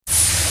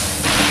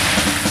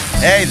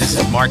Hey, this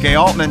is Mark A.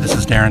 Altman. This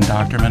is Darren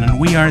Doctorman, and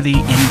we are the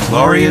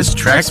Inglorious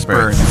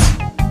Trexperts.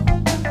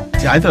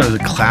 I thought it was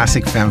a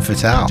classic femme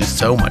fatale. Just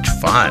so much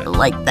fun.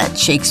 Like that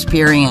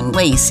Shakespearean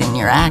lace in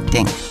your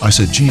acting. I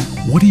said, Gene,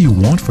 what do you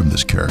want from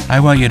this character? I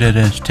want you to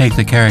just take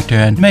the character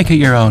and make it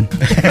your own.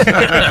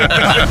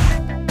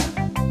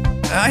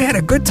 I had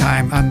a good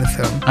time on the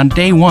film. On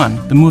day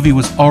one, the movie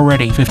was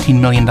already $15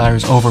 million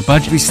over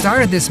budget. We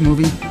started this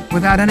movie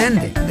without an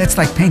ending. That's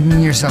like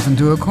painting yourself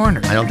into a corner.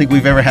 I don't think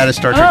we've ever had a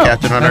Star Trek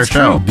captain on our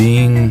show.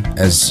 Being,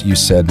 as you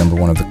said, number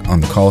one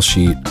on the call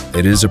sheet,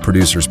 it is a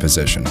producer's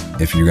position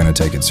if you're going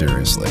to take it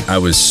seriously. I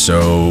was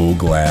so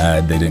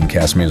glad they didn't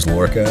cast me as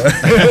Lorca.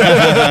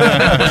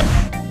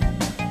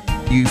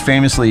 You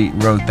famously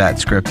wrote that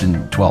script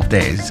in 12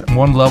 days. On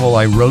one level,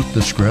 I wrote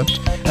the script,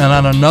 and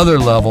on another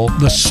level,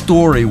 the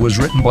story was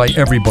written by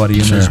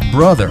everybody and his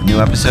brother. New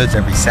episodes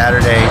every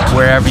Saturday,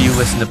 wherever you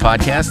listen to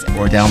podcasts,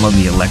 or download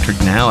the Electric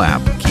Now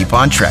app. Keep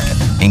on trekking.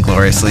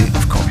 Ingloriously,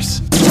 of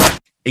course.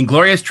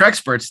 Inglorious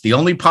Trexperts, the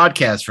only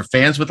podcast for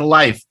fans with a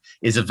life,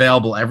 is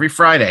available every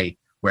Friday,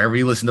 wherever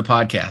you listen to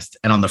podcasts,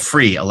 and on the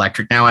free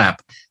Electric Now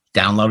app.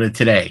 Download it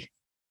today.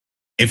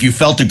 If you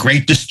felt a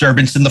great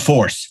disturbance in the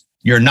Force,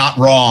 you're not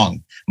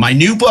wrong. My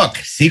new book,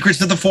 Secrets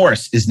of the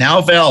Force, is now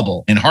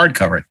available in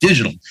hardcover,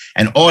 digital,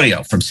 and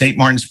audio from St.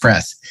 Martin's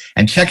Press.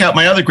 And check out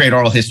my other great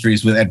oral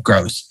histories with Ed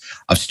Gross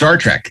of Star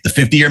Trek, The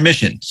 50-Year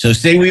Mission, So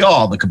Say We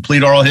All, The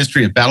Complete Oral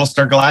History of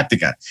Battlestar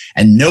Galactica.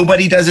 And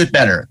nobody does it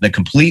better, The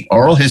Complete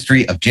Oral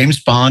History of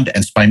James Bond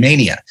and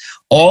Spymania.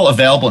 All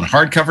available in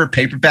hardcover,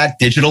 paperback,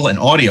 digital, and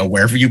audio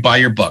wherever you buy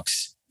your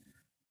books.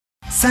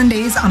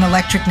 Sundays on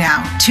Electric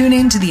Now. Tune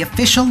in to the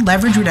official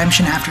Leverage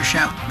Redemption After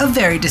Show, a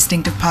very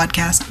distinctive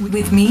podcast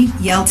with me,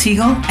 Yael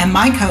Teagle, and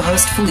my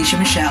co-host, Felicia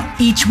Michelle.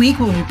 Each week,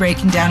 we'll be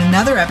breaking down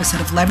another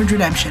episode of Leverage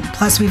Redemption.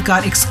 Plus, we've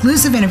got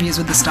exclusive interviews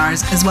with the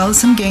stars, as well as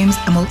some games,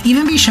 and we'll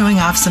even be showing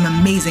off some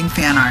amazing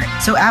fan art.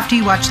 So after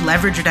you watch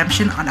Leverage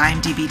Redemption on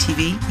IMDb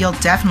TV, you'll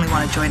definitely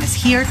want to join us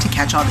here to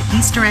catch all the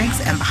Easter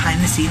eggs and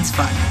behind-the-scenes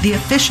fun. The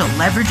official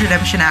Leverage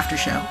Redemption After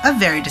Show, a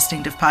very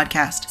distinctive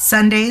podcast.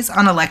 Sundays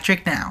on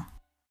Electric Now.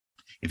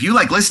 If you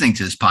like listening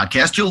to this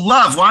podcast, you'll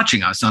love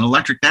watching us on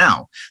Electric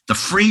Now, the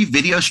free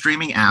video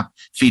streaming app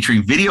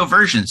featuring video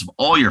versions of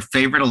all your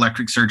favorite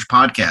Electric Surge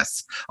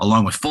podcasts,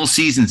 along with full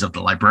seasons of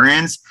The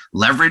Librarians,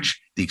 Leverage,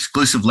 the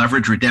exclusive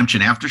Leverage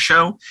Redemption After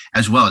Show,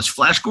 as well as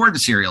Flash Gordon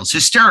serials,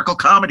 hysterical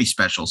comedy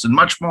specials, and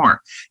much more.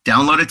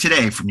 Download it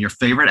today from your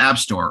favorite app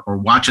store or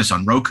watch us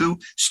on Roku,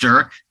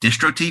 Stir,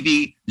 Distro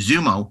TV,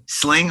 Zumo,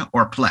 Sling,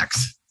 or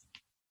Plex.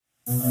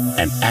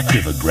 An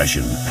active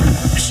aggression.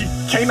 She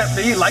came at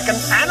me like an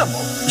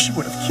animal. She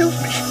would have killed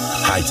me.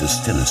 Hides a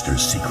sinister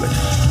secret.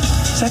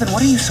 Seven,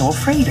 what are you so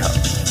afraid of?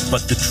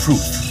 But the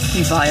truth.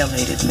 He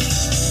violated me.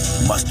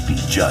 Must be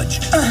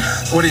judged.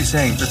 What are you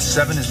saying? That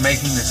Seven is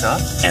making this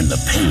up? And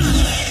the pain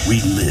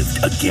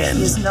relived again.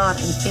 He's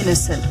not an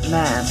innocent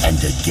man. And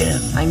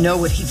again. I know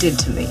what he did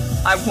to me.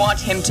 I want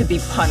him to be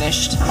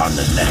punished. On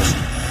the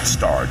next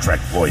Star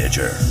Trek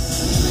Voyager.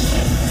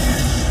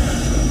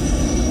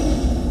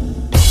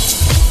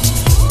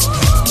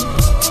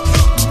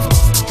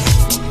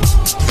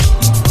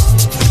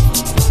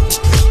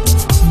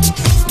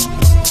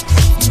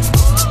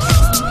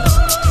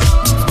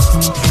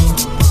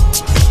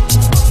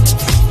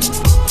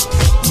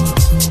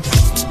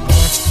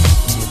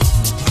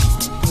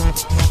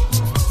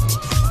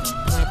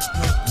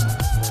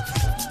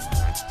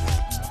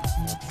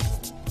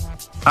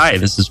 Hi,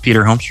 this is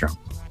Peter Holmstrom.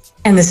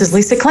 And this is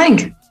Lisa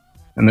Klang.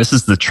 And this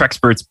is the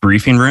Trexperts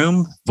Briefing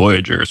Room,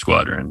 Voyager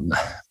Squadron.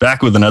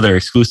 Back with another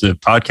exclusive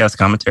podcast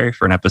commentary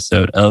for an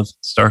episode of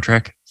Star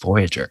Trek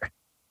Voyager.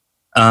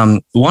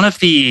 One of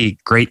the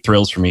great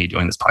thrills for me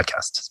doing this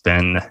podcast has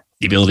been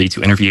the ability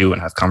to interview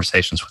and have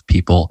conversations with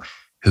people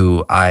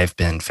who I've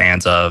been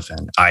fans of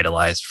and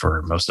idolized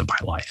for most of my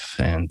life.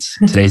 And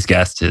today's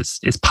guest is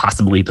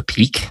possibly the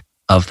peak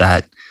of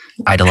that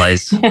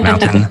idolized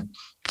mountain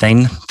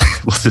thing,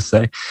 we'll just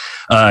say.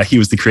 He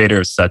was the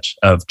creator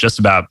of just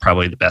about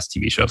probably the best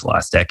TV show of the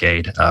last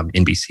decade,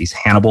 NBC's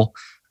Hannibal,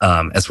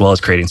 as well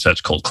as creating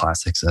such cult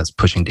classics as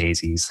Pushing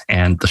Daisies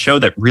and the show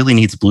that really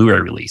needs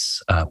Blu-ray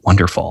release,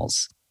 Wonder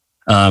Falls.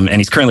 And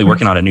he's currently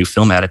working on a new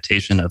film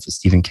adaptation of the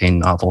Stephen King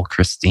novel,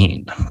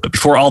 Christine. But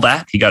before all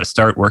that, he got to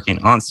start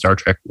working on Star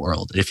Trek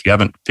World. If you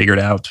haven't figured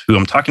out who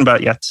I'm talking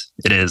about yet,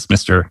 it is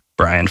Mr.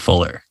 Bryan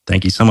Fuller.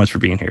 Thank you so much for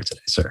being here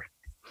today, sir.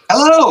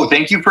 Hello,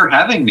 thank you for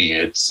having me.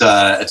 It's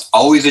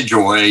always a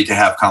joy to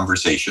have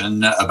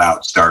conversation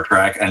about Star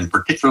Trek, and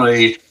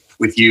particularly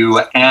with you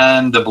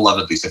and the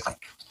beloved Lisa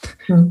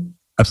Klang.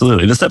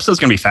 Absolutely. This episode is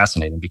going to be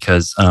fascinating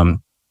because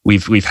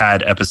we've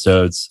had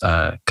episodes,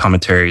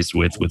 commentaries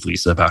with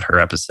Lisa about her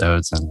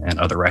episodes and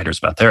other writers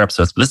about their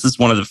episodes. But this is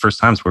one of the first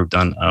times where we've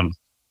done an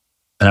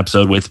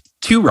episode with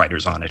two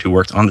writers on it who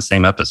worked on the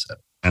same episode.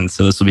 And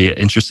so this will be an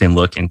interesting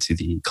look into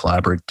the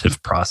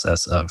collaborative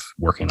process of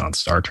working on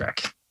Star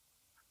Trek.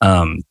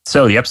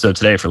 So the episode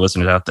today for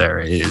listeners out there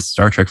is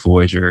Star Trek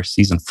Voyager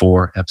Season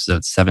 4,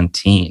 Episode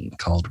 17,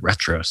 called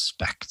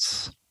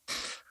Retrospect.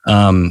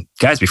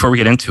 Guys, before we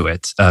get into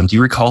it, do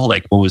you recall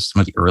like what was some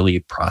of the early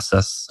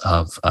process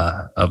of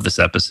this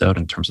episode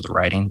in terms of the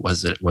writing?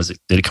 Did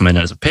it come in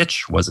as a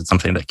pitch? Was it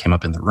something that came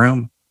up in the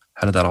room?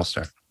 How did that all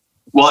start?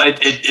 Well,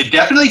 it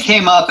definitely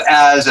came up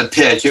as a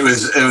pitch. It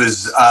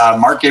was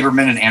Mark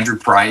Gaberman and Andrew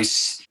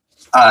Price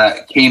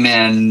came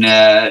in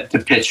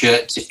to pitch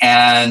it,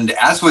 and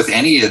as with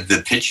any of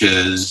the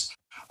pitches,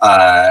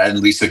 and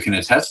Lisa can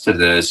attest to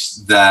this,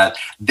 that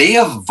they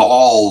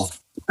evolve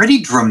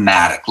pretty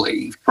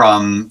dramatically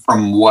from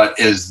what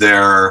is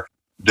their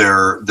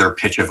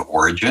pitch of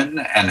origin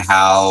and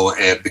how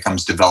it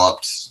becomes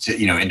developed to,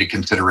 into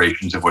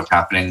considerations of what's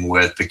happening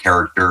with the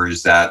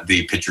characters that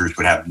the pitchers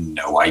would have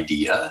no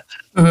idea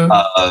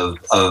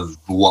of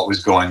what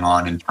was going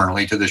on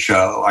internally to the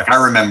show. Like, I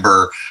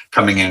remember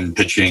coming in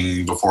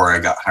pitching before I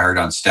got hired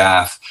on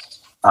staff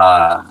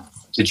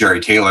to Jerry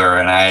Taylor,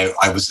 and I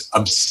was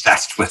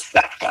obsessed with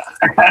that guy.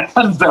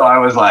 And so I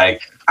was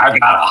like, I've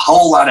got a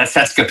whole lot of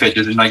Seska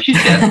pitches, and like, she's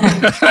dead.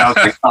 And I was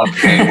like,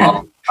 okay,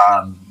 well,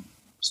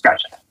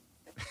 scratch that.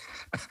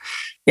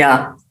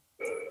 Yeah.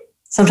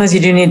 Sometimes you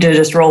do need to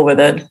just roll with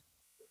it.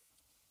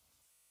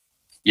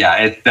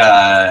 Yeah,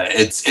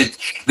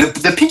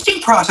 the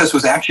pitching process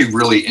was actually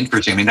really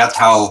interesting. I mean, that's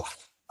how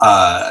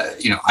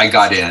I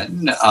got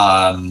in,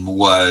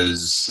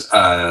 was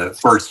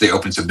first the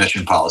open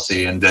submission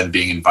policy and then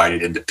being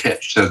invited into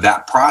pitch. So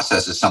that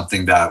process is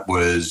something that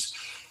was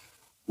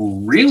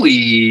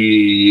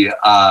really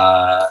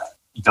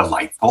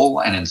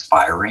delightful and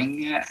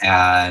inspiring,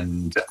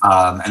 and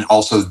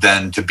also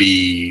then to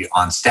be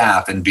on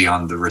staff and be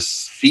on the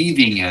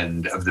receiving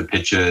end of the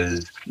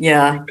pitches.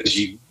 Yeah, because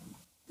you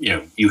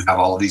have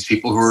all of these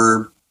people who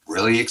are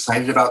really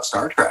excited about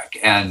Star Trek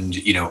and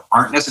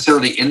aren't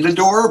necessarily in the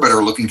door but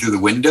are looking through the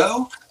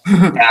window.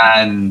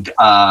 And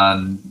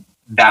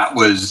that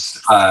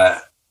was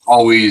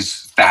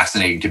always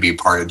fascinating to be a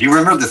part of. Do you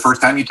remember the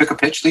first time you took a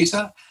pitch,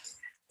 Lisa?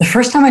 The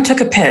first time I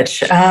took a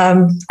pitch,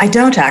 I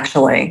don't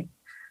actually.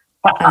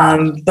 But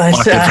from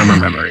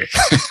memory.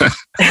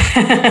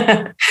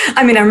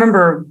 I mean, I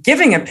remember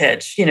giving a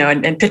pitch,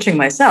 and pitching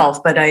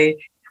myself, but I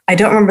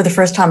don't remember the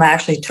first time I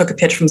actually took a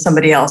pitch from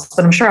somebody else,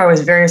 but I'm sure I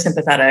was very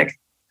sympathetic.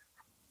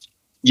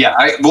 Yeah,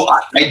 I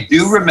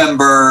do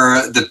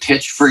remember the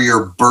pitch for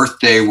your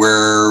birthday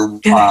where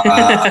we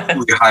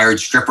hired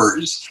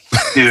strippers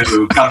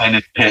to come in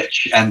and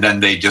pitch, and then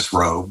they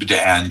disrobed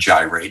and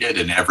gyrated,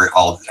 and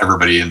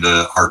everybody in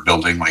the art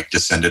building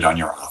descended on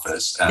your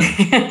office. And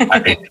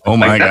oh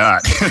my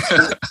God!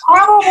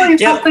 Probably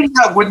something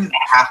that wouldn't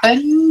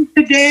happen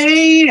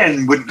today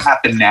and wouldn't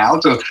happen now.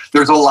 So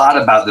there's a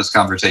lot about this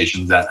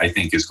conversation that I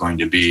think is going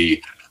to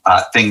be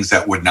things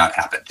that would not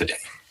happen today.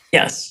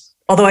 Yes.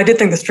 Although I did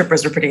think the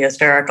strippers were pretty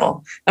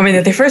hysterical. I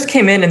mean, they first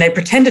came in and they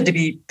pretended to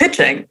be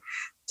pitching.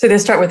 So they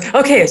start with,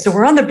 okay, so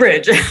we're on the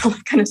bridge, all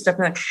that kind of stuff.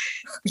 And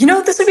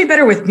this would be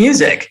better with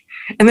music.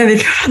 And then they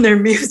turn on their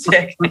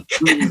music and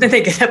then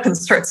they get up and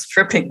start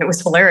stripping. It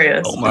was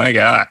hilarious. Oh my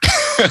God.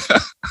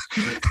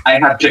 I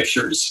have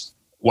pictures.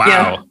 Wow.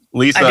 Yeah,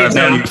 Lisa, I've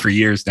known you for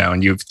years now,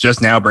 and you've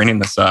just now bringing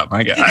this up.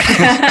 My God.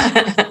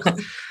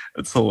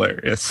 That's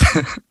hilarious.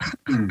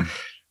 All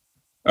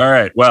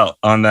right. Well,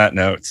 on that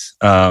note,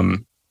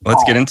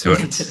 let's get into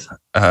it.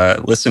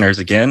 Listeners,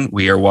 again,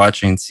 we are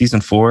watching Season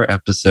 4,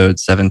 Episode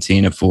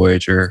 17 of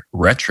Voyager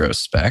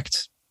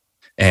Retrospect,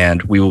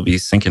 and we will be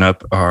syncing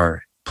up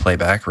our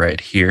playback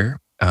right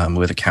here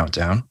with a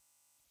countdown.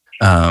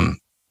 All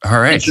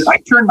right. Should I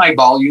turn my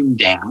volume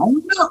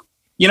down?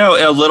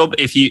 A little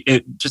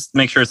bit. Just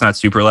make sure it's not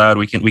super loud.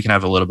 We can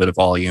have a little bit of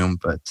volume,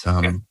 but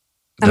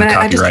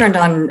I just turned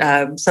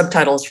on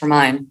subtitles for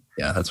mine.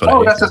 Yeah, that's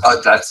what.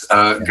 That's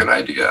a good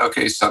idea.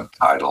 Okay,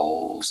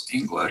 subtitles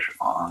English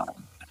on.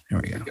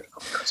 Here we go.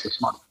 That's so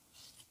smart.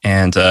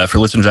 And for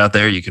listeners out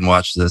there, you can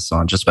watch this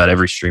on just about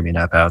every streaming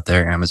app out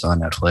there: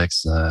 Amazon,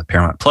 Netflix,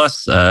 Paramount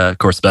Plus. Of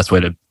course, the best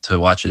way to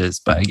watch it is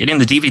by getting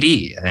the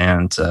DVD,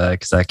 and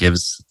because that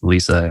gives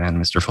Lisa and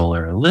Mr.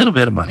 Fuller a little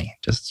bit of money,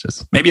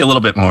 just maybe a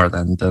little bit more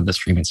than the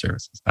streaming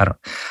services. I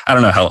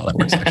don't know how that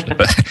works actually,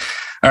 but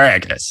all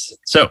right, guys.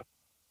 So,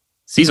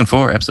 Season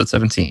 4, Episode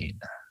 17.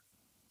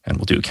 And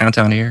we'll do a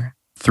countdown here.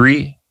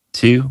 3,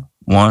 2,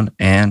 1,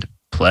 and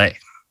play.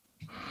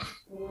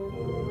 All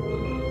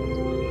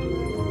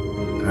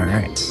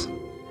right.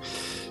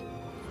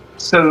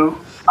 So,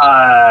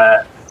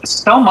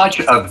 so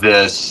much of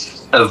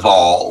this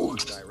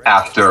evolved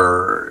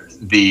after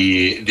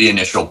the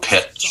initial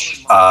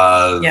pitch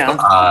of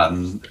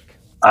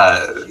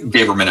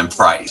Gaberman and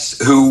Price,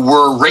 who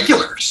were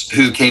regulars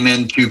who came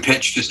in to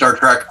pitch to Star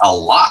Trek a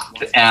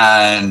lot,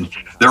 and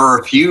there were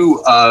a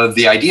few of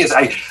the ideas.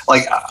 I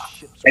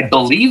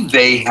believe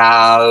they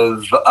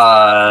have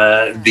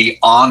the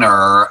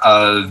honor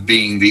of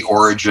being the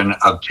origin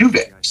of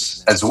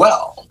Tuvix as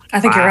well. I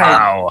think you're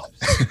right.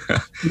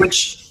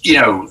 Which,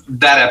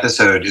 that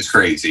episode is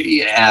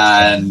crazy.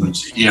 And,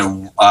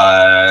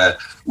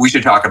 we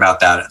should talk about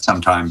that at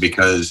some time,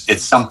 because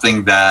it's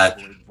something that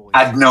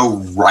had no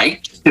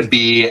right to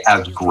be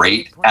as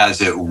great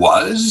as it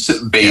was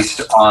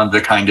based on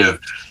the kind of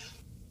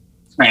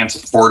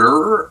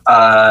transporter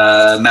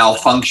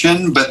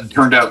malfunction, but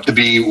turned out to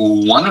be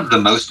one of the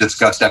most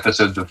discussed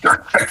episodes of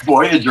Star Trek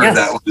Voyager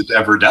that was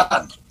ever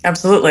done.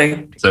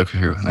 Absolutely. So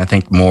true. And I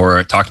think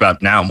more talked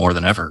about now more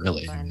than ever,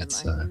 really.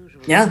 It's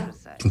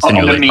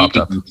continually popped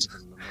up.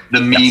 The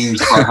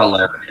memes are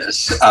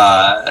hilarious.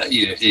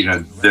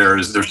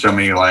 There's so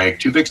many like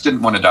Tuvix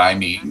didn't want to die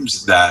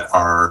memes that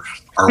are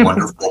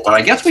wonderful. But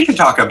I guess we should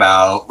talk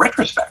about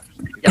retrospect.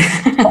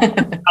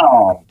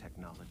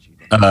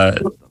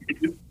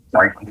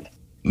 Sorry.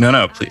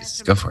 No,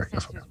 please go for it.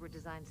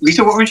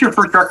 Lisa, what was your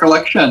first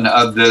recollection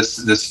of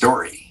this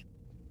story?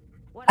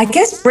 I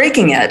guess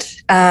breaking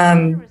it.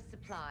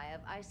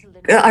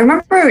 I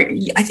remember,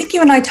 I think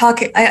you and I talk,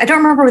 I don't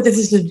remember whether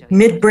this is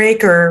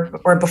mid-break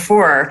or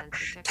before,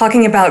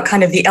 talking about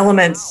kind of the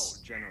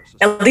elements,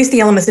 at least the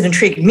elements that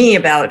intrigued me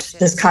about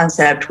this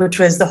concept, which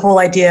was the whole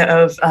idea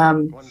of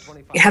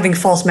having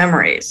false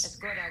memories.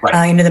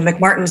 Right. The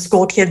McMartin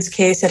school kids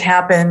case had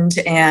happened,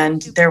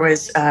 and there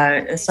was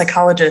a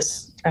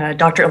psychologist,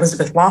 Dr.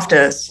 Elizabeth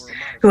Loftus,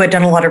 who had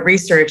done a lot of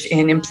research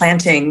in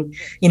implanting,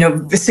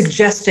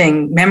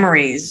 suggesting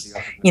memories,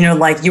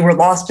 like you were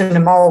lost in a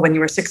mall when you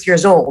were 6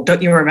 years old.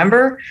 Don't you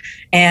remember?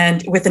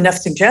 And with enough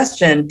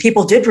suggestion,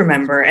 people did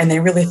remember, and they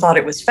really thought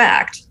it was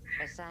fact.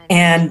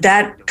 And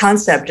that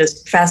concept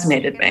just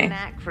fascinated me.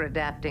 I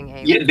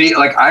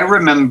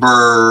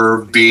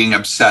remember being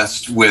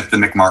obsessed with the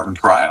McMartin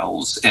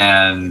trials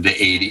in the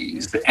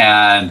 80s,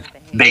 and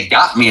they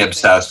got me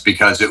obsessed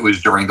because it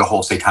was during the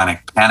whole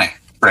satanic panic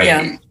craze.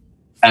 Yeah.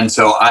 And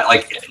so I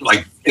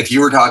like if you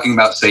were talking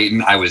about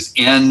Satan, I was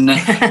in.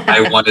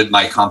 I wanted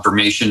my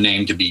confirmation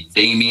name to be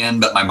Damien,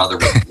 but my mother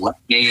wouldn't let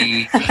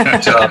me.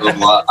 So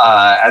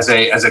as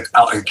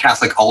a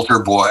Catholic altar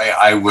boy,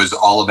 I was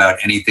all about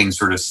anything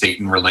sort of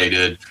Satan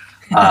related.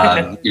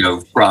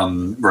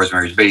 From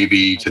Rosemary's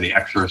Baby to The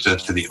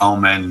Exorcist to The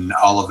Omen,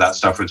 all of that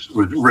stuff was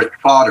rich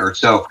fodder.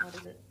 So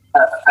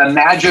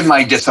imagine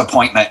my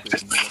disappointment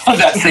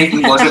that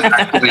Satan wasn't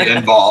actually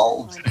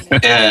involved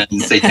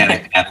in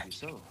satanic panic.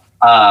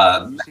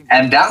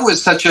 And that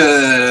was such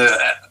the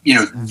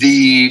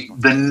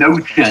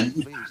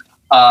notion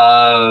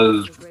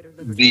of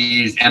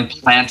these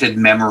implanted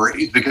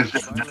memories, because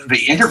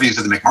the interviews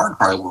of the McMartin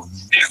trial were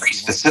very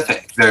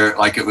specific.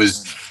 It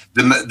was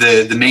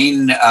the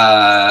main,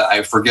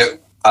 I forget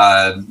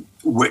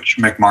which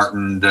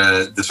McMartin,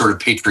 the sort of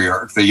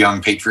patriarch, the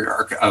young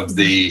patriarch of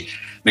the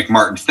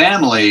McMartin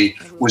family,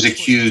 was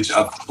accused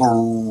of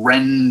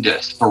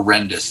horrendous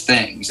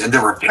things. And they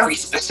were very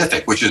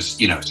specific, which is,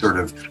 sort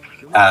of,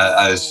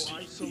 as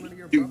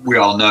we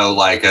all know,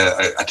 like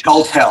a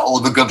telltale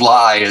of a good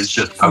lie is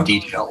just how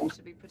detailed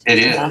it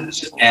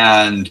is.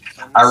 And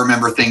I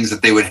remember things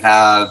that they would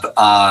have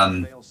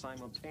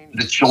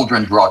the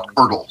children draw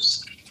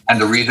turtles. And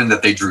the reason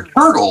that they drew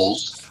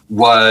turtles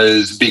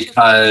was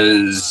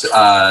because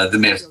the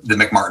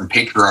McMartin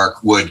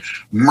patriarch would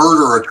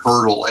murder a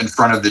turtle in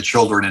front of the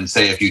children and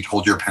say, if you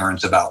told your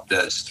parents about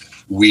this,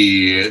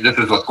 this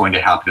is what's going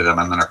to happen to them.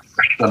 I'm going to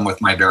crush them with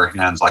my bare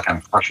hands like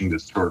I'm crushing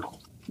this turtle.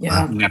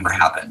 Yeah. Never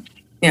happened.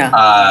 Yeah.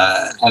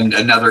 And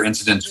another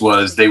instance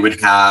was they would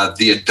have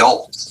the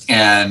adults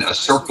in a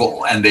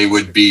circle, and they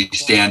would be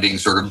standing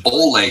sort of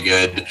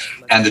bow-legged,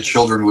 and the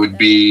children would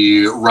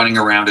be running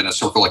around in a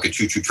circle like a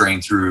choo-choo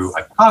train through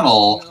a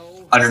tunnel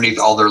underneath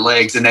all their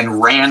legs. And then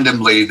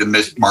randomly the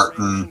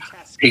McMartin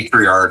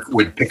patriarch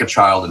would pick a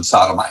child and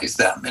sodomize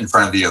them in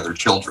front of the other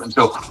children.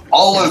 So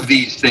all of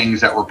these things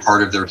that were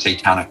part of their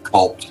satanic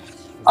cult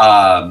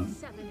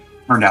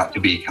turned out to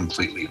be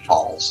completely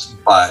false,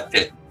 but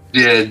it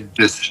did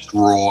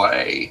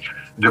destroy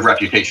the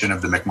reputation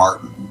of the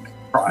McMartin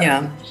trial.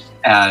 Yeah.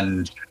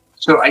 And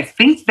so I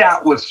think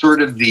that was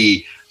sort of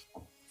the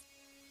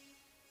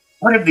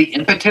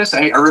impetus.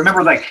 I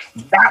remember that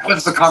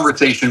was the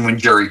conversation when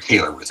Jerry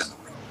Taylor was in the room.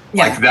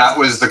 Yeah. That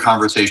was the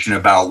conversation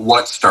about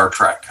what Star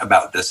Trek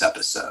about this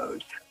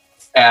episode.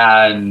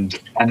 And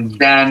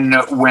then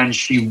when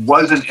she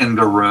wasn't in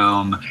the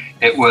room,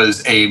 it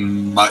was a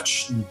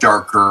much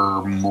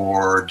darker,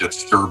 more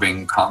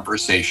disturbing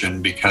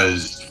conversation,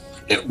 because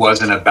it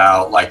wasn't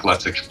about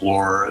let's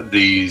explore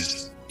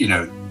these,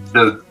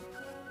 the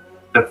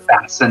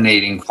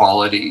fascinating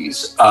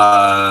qualities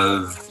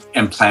of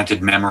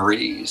implanted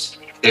memories.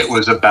 It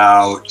was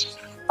about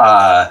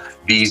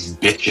these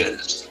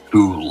bitches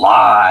who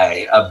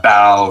lie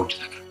about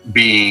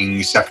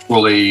being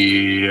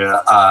sexually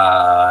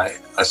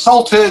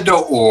assaulted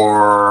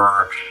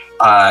or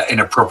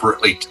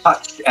inappropriately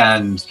touched.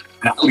 And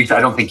at least I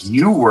don't think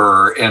you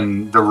were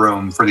in the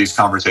room for these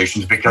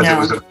conversations, because it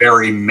was a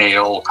very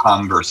male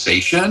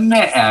conversation.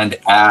 And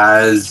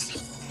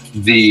as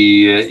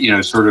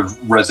the, sort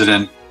of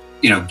resident,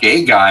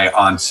 gay guy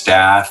on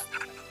staff,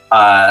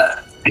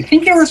 I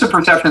think there was a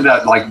perception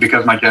that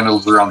because my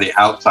genitals are on the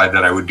outside,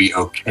 that I would be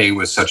okay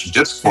with such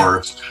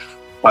discourse.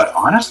 But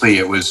honestly,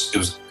 it was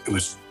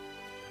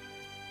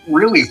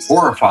really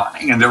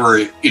horrifying. And there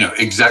were,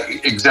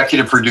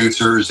 executive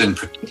producers in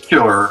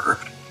particular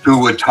who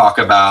would talk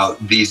about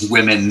these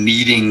women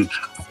needing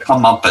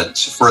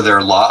comeuppance for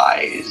their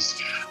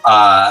lies.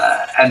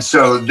 And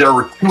so there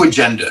were two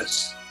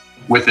agendas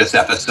with this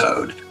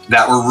episode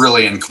that were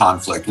really in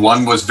conflict.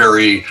 One was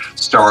very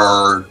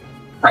Star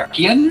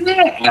Trekian,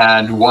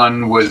 and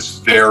one was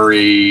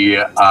very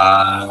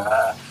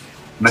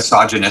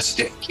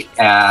misogynistic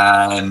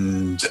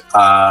and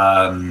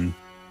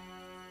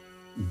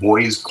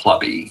boys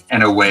clubby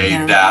in a way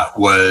that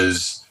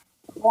was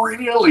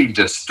really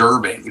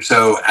disturbing.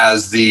 So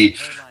as the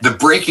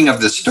breaking of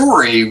the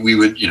story, we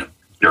would,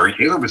 Jerry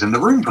Taylor was in the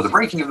room for the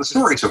breaking of the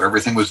story, so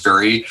everything was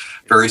very,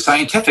 very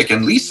scientific.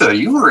 And Lisa,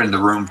 you were in the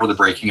room for the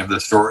breaking of the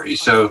story.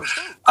 So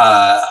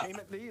I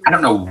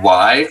don't know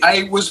why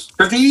I was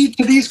privy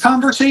to these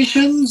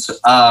conversations,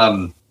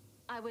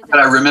 but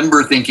I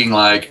remember thinking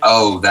like,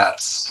 oh,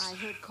 that's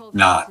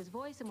not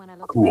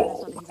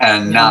cool,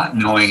 and not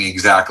knowing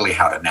exactly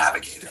how to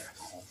navigate it.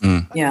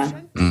 Yeah.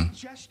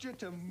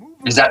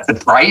 Does that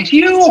surprise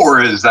you, or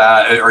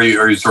are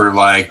you sort of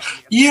like,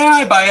 yeah,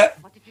 I buy it?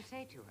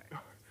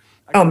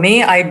 Oh,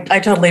 me? I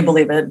totally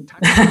believe it.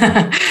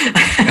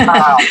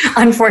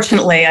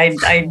 Unfortunately,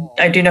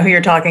 I do know who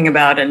you're talking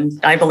about, and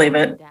I believe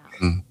it.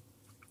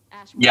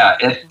 Yeah,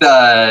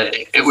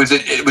 it was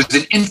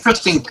an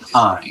interesting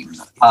time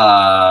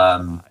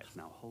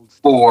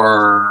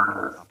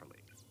for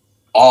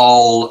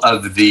all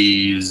of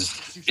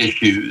these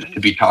issues to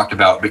be talked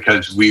about,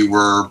 because we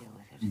were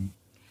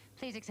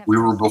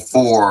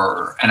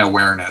before an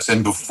awareness,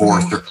 and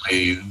before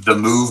certainly the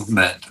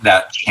movement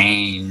that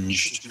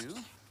changed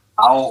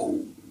how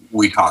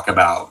we talk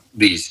about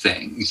these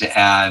things.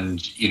 And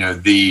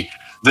the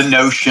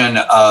notion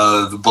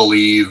of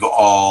believe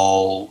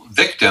all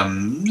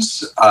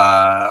victims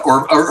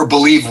or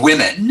believe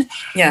women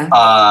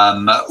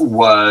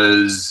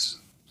was,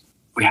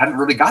 we hadn't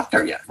really got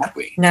there yet, had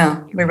we?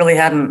 No, we really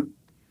hadn't.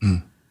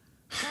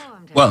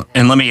 Well,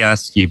 and let me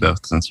ask you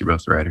both, since you're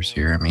both writers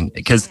here. I mean,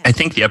 because I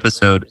think the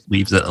episode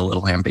leaves it a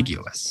little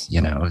ambiguous.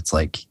 It's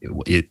like,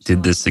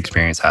 did this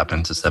experience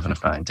happen to Seven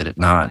of Nine? Did it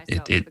not?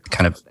 It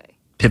kind of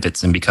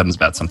pivots and becomes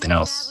about something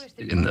else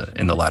in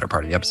the latter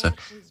part of the episode.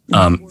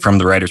 From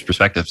the writer's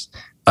perspectives,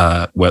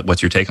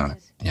 what's your take on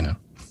it?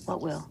 What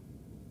will?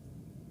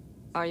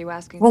 Are you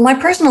asking? Well, my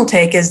personal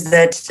take is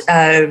that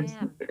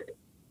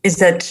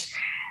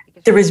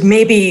there was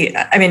maybe,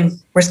 I mean,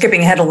 we're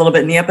skipping ahead a little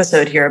bit in the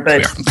episode here,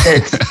 but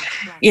that,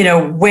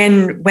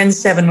 when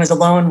Seven was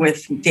alone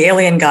with the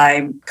alien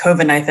guy,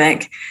 Coven, I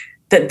think,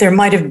 that there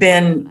might have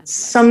been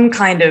some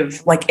kind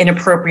of like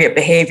inappropriate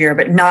behavior,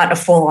 but not a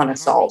full-on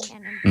assault.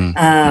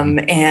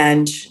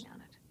 And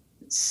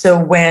so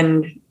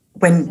when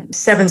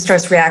Seven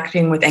starts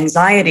reacting with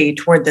anxiety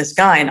toward this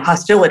guy and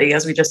hostility,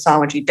 as we just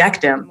saw when she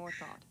decked him,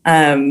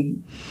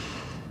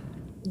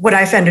 what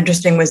I found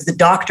interesting was the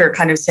doctor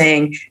kind of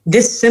saying,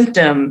 this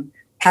symptom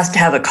has to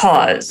have a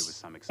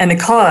cause, and the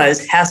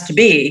cause has to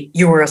be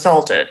you were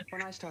assaulted.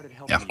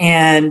 Yeah.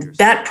 And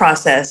that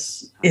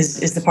process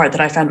is the part that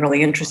I found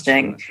really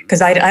interesting,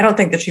 because I don't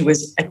think that she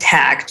was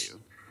attacked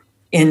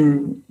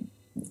in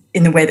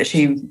the way that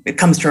she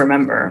comes to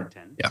remember.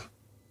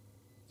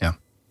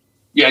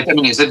 Yeah, I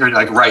mean, it's interesting.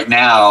 Like right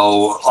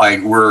now,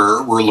 like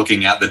we're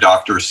looking at the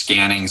doctor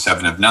scanning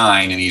Seven of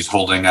Nine, and he's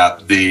holding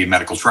up the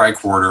medical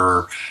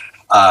tricorder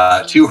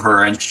to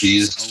her, and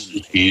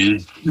she's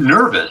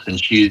nervous, and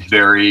she's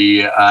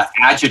very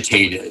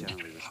agitated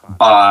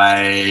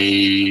by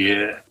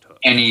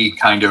any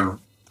kind of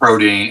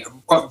probing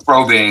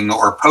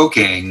or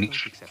poking.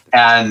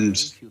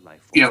 And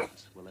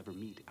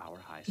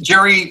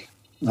Jerry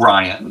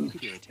Ryan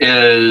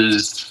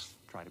is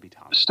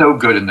so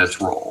good in this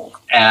role,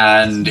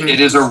 and it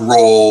is a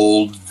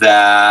role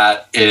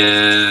that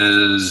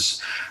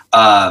is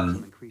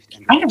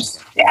kind of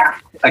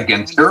stacked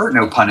against her,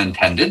 no pun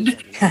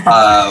intended,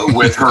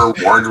 with her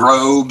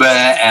wardrobe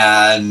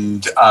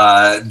and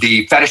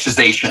the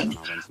fetishization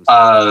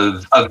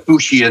of who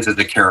she is as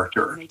a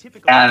character.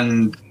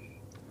 And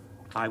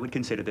I would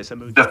consider this a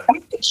movie. The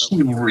fact that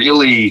she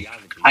really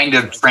kind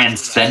of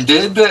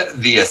transcended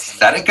the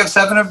aesthetic of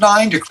Seven of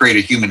Nine to create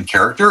a human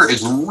character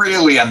is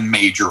really a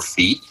major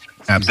feat.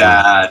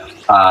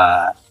 Absolutely.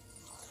 That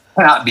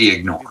cannot be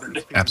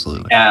ignored.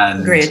 Absolutely.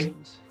 And agreed.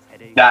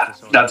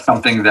 That's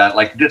something that,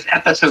 like, this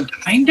episode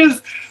kind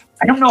of,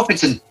 I don't know if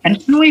it's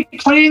intentionally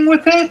playing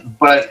with it,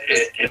 but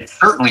it's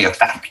certainly a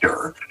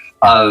factor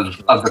of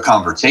the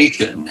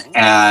conversation,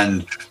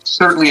 and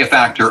certainly a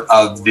factor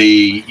of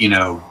the,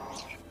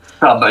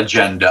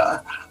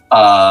 sub-agenda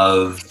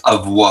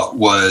of what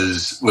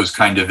was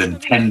kind of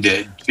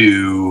intended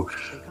to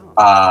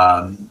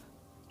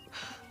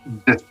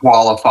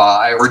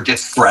disqualify or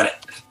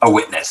discredit a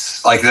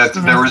witness. Like that,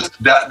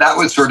 that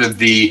was sort of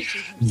the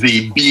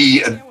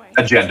B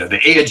agenda. The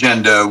A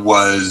agenda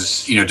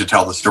was, to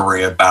tell the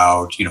story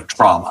about,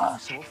 trauma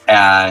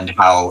and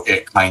how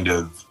it kind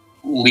of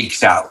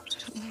leaks out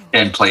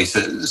in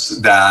places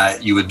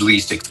that you would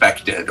least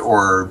expect it,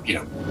 or,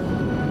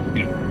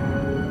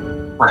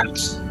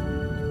 perhaps.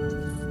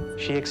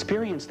 She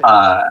experienced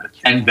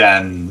and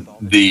then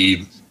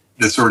the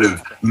the sort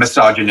of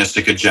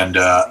misogynistic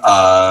agenda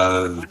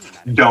of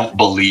don't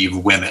believe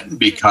women,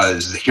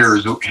 because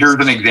here's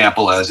an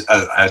example as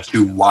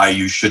to why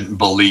you shouldn't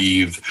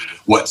believe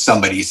what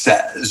somebody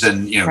says.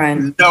 And,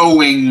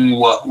 knowing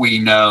what we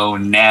know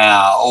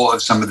now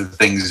of some of the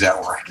things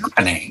that were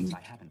happening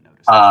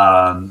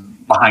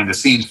behind the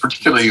scenes,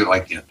 particularly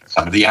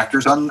some of the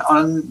actors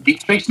on Deep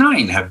Space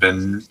Nine have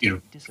been,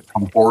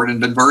 come forward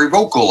and been very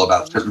vocal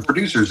about certain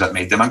producers that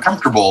made them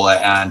uncomfortable.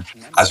 And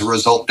as a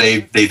result,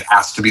 they've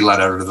asked to be let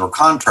out of their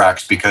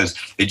contracts because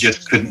they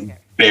just couldn't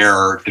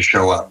bear to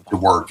show up to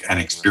work and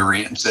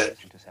experience it.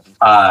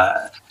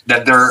 That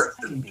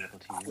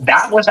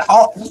was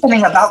all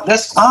happening about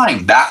this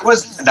time. That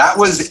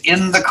was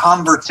in the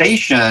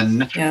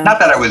conversation. Yeah. Not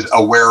that I was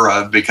aware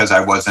of, because I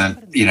wasn't,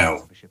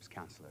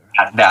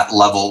 at that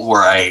level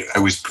where I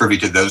was privy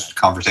to those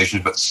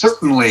conversations, but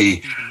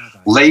certainly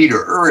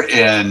later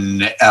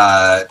in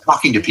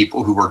talking to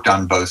people who worked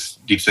on both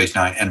Deep Space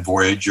Nine and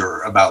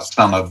Voyager about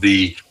some of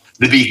the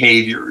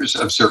behaviors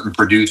of certain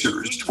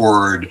producers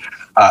toward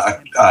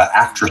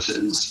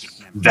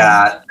actresses,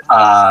 that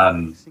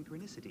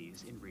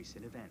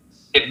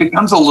it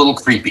becomes a little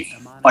creepy.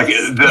 Like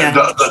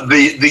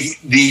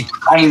the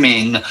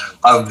timing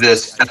of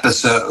this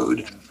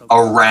episode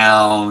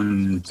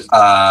around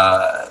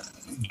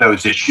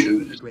those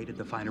issues. Graded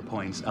the finer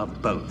points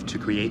of both to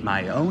create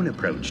my own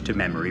approach to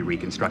memory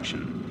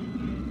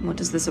reconstruction. What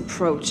does this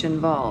approach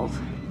involve?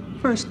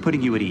 First,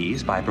 putting you at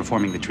ease by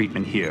performing the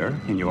treatment here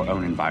in your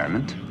own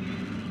environment.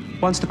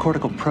 Once the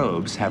cortical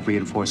probes have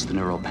reinforced the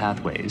neural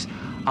pathways,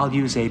 I'll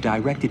use a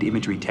directed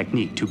imagery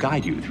technique to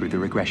guide you through the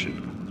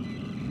regression.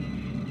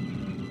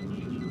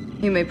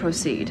 You may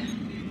proceed.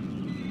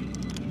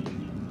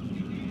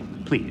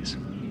 Please,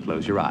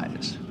 close your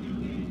eyes.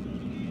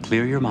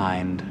 Clear your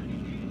mind.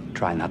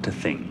 Try not to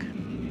think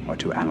or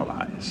to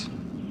analyze.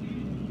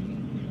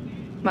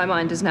 My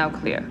mind is now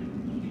clear.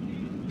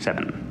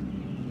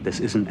 7. This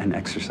isn't an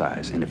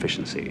exercise in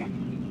efficiency.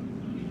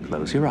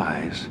 Close your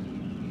eyes.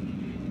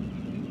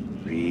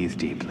 Breathe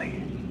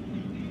deeply.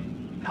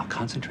 Now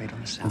concentrate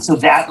on the sound. And so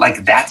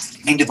that's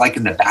kind of like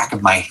in the back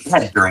of my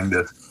head during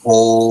the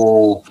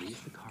whole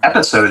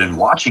episode, and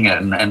watching it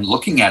and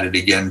looking at it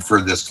again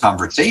for this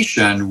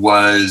conversation,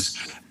 was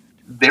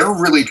they're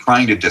really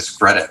trying to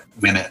discredit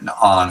women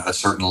on a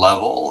certain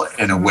level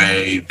in a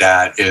way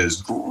that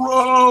is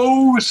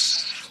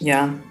gross.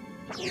 Yeah.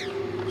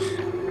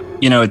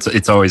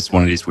 It's always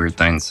one of these weird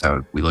things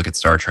how we look at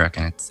Star Trek,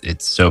 and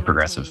it's so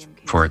progressive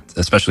for it,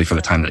 especially for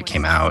the time that it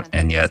came out,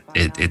 and yet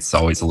it's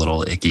always a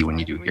little icky when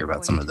you do hear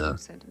about some of the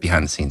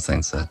behind the scenes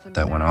things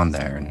that went on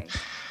there. And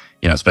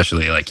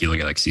especially like you look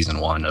at season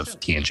 1 of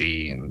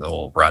TNG and the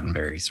whole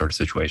Roddenberry sort of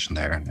situation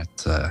there, and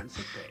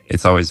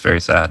it's always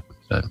very sad.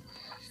 But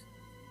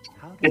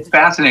it's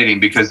fascinating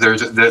because there's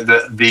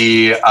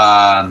the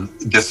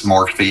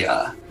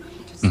dysmorphia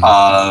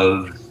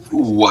of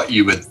what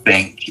you would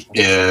think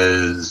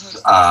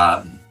is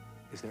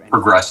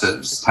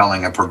progressives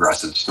telling a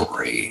progressive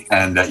story,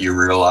 and that you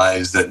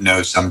realize that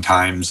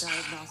sometimes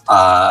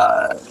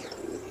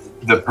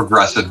the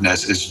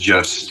progressiveness is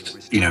just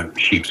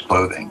sheep's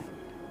clothing.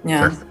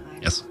 Yeah. Sure.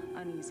 Yes.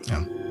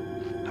 Yeah.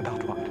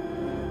 About what?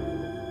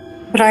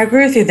 But I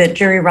agree with you that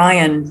Jeri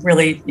Ryan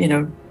really,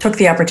 took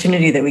the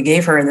opportunity that we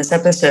gave her in this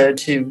episode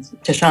to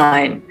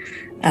shine.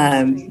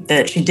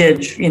 That she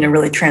did,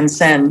 really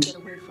transcend,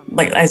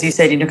 like as you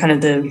said, kind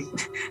of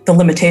the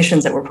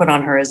limitations that were put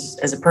on her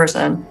as a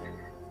person.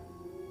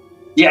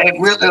 Yeah, it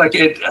really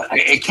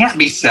it can't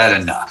be said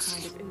enough,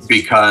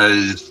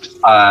 because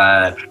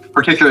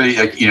particularly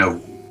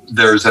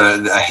there's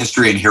a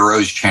History and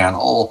Heroes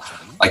channel,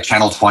 like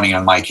channel 20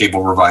 on my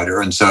cable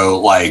provider. And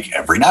so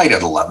every night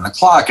at 11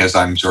 o'clock, as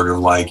I'm sort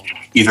of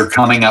either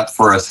coming up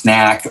for a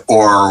snack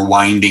or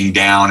winding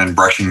down and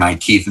brushing my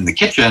teeth in the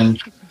kitchen,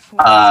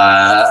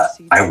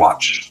 I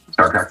watch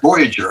Star Trek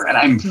Voyager, and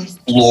I'm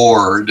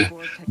floored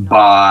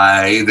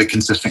by the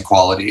consistent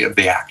quality of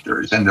the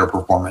actors and their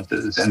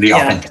performances and the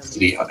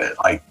authenticity of it.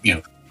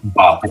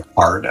 Bob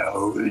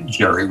Picardo,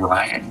 Jeri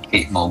Ryan,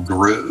 Kate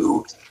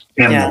Mulgrew,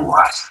 Tim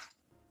Russ.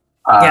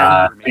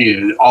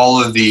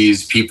 All of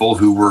these people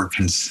who were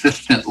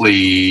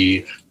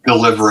consistently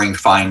delivering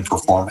fine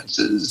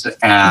performances.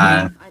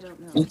 And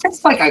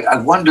it's I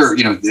wonder,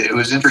 it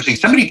was interesting.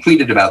 Somebody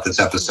tweeted about this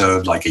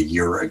episode a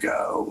year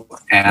ago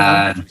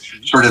and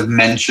sort of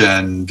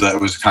mentioned that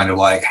it was kind of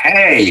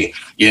hey,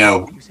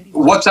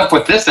 what's up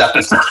with this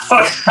episode?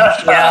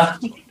 Yeah.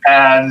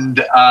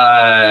 And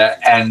I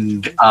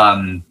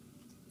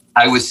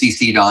was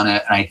CC'd on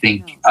it, and I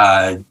think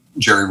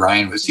Jeri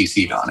Ryan was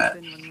CC'd on it.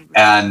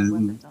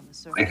 And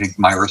I think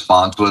my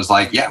response was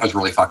yeah, it was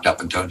really fucked up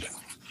and toned down.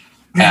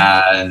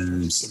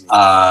 And,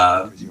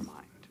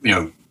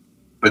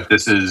 but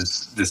this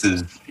is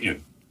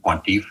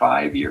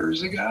 25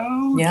 years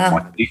ago.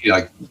 Yeah.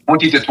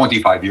 20 to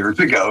 25 years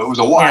ago. It was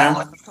a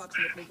while.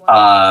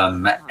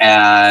 Yeah.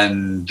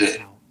 And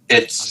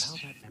it's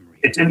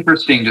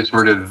interesting to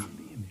sort of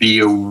be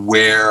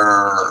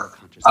aware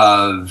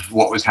of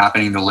what was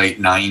happening in the late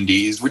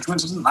 90s, which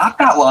was not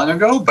that long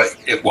ago, but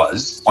it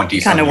was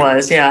 20 Kind of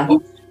was, yeah.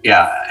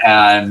 Yeah,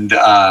 and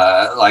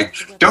like,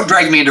 don't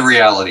drag me into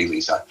reality,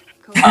 Lisa.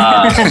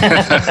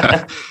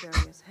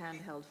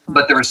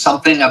 But there was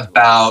something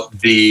about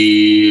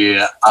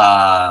the,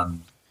 I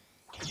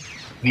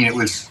mean, it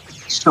was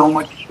so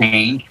much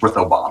change with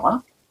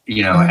Obama,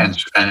 you know, and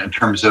in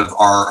terms of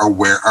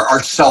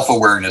our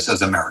self-awareness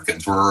as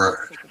Americans,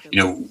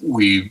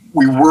 we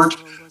weren't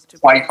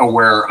quite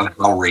aware of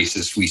how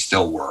racist we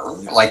still were.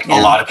 Like a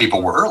lot of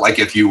people were. Like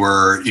if you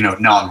were, you know,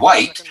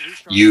 non-white,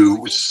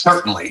 you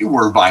certainly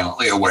were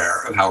violently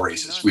aware of how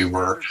racist we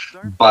were.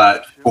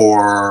 But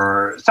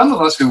for some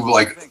of us who,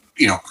 like,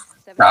 you know,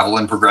 travel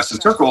in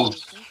progressive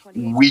circles,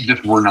 we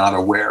just were not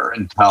aware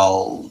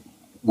until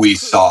we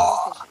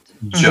saw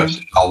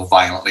just how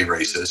violently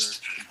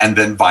racist and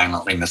then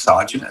violently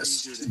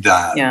misogynist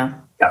that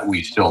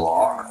we still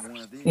are.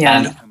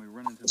 And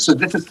so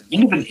this is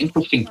kind of an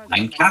interesting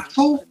time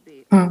capsule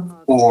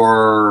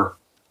for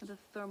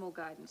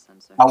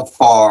how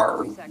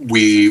far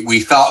we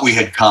thought we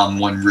had come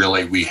when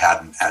really we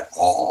hadn't at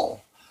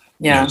all.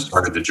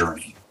 Started the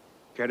journey.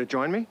 Care to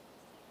join me?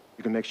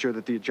 You can make sure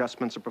that the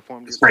adjustments are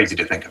performed. It's crazy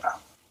to think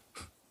about.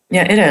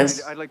 Yeah, it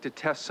is. I'd like to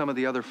test some of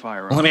the other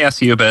firearms. Well, let me ask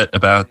you a bit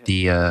about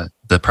the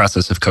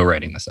process of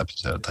co-writing this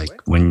episode. Like,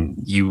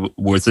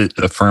 was it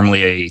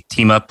firmly a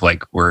team up?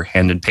 Like, we're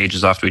handing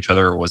pages off to each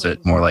other, or was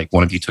it more like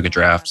one of you took a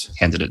draft,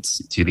 handed it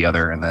to the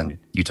other, and then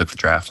you took the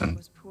draft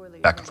and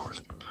back and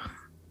forth?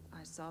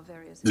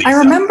 I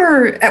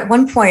remember at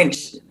one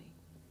point,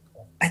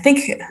 I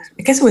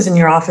guess it was in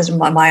your office,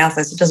 my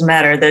office, it doesn't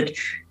matter, that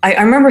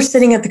I remember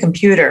sitting at the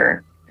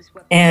computer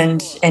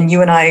and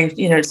you and I,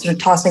 you know, sort of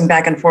tossing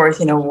back and forth,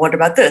 you know, what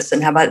about this?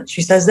 And how about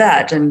she says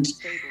that? And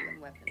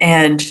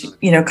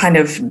you know, kind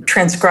of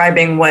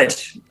transcribing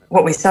what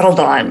we settled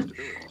on.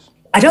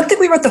 I don't think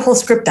we wrote the whole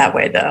script that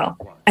way, though.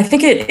 I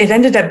think it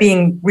ended up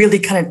being really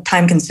kind of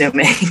time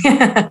consuming.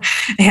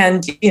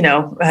 And, you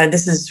know,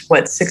 this is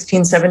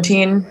 16,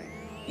 17,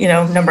 you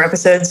know, number of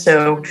episodes.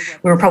 So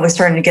we were probably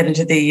starting to get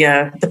into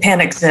the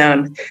panic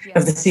zone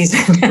of the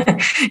season,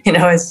 you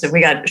know, as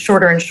we got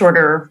shorter and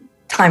shorter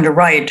time to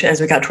write as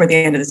we got toward the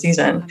end of the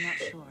season.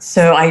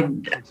 So I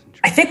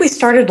think we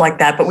started like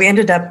that, but we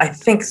ended up, I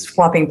think,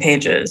 swapping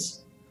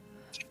pages.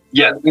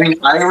 Yeah, I mean,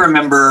 I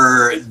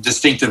remember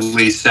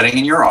distinctively sitting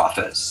in your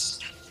office,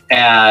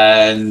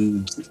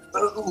 and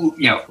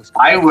you know,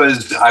 I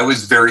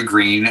was very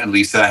green, and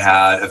Lisa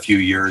had a few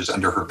years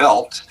under her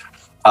belt,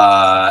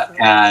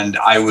 and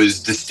I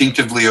was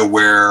distinctively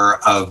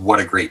aware of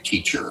what a great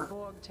teacher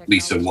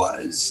Lisa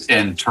was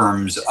in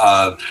terms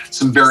of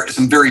some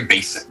very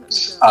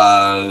basics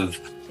of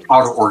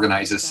how to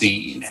organize a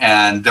scene.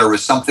 And there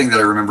was something that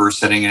I remember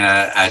sitting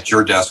at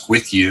your desk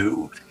with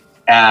you,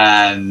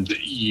 and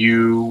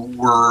you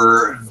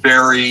were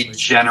very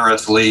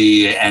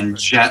generously and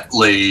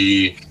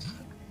gently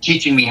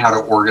teaching me how to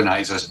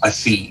organize a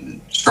scene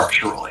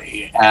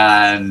structurally.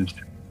 And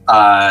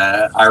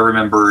I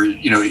remember,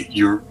 you know,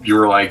 you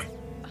were like,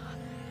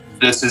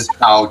 this is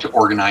how to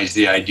organize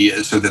the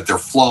ideas so that they're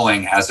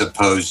flowing, as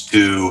opposed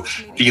to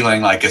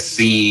feeling like a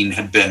scene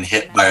had been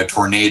hit by a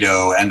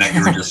tornado and that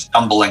you were just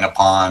stumbling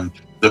upon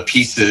the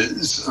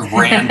pieces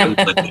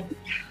randomly.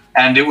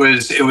 And it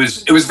was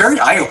very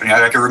eye-opening.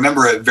 I can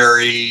remember it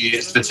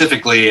very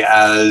specifically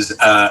as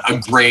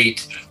a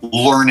great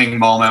learning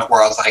moment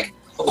where I was like,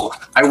 oh,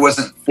 I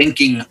wasn't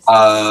thinking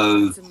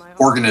of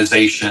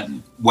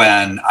organization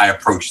when I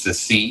approached the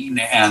scene.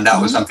 And that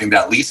was something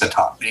that Lisa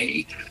taught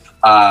me.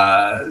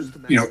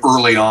 You know,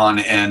 early on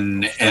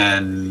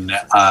in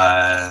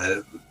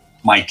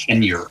my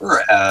tenure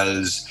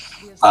as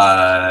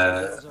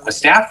a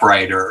staff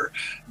writer,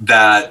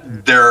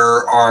 that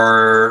there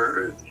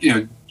are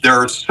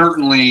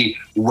certainly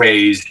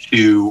ways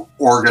to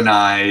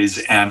organize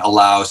and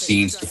allow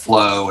scenes to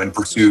flow and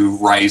pursue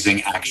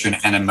rising action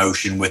and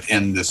emotion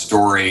within the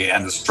story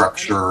and the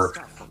structure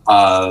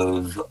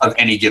of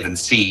any given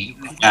scene.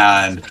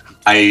 And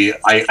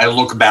I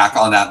look back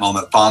on that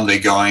moment fondly,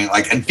 going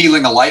like, and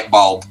feeling a light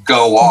bulb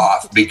go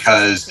off,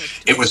 because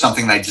it was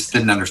something that I just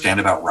didn't understand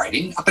about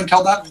writing up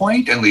until that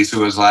point. And Lisa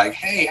was like,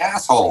 hey,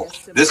 asshole,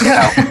 this is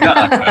how it's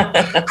done.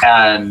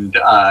 And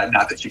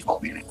not that she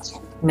called me an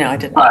asshole. No, I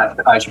didn't.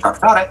 But she probably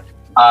thought it.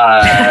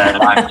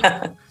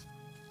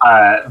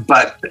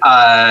 But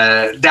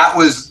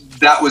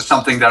that was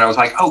something that I was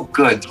like, oh,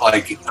 good.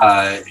 Like,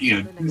 you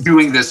know,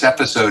 doing this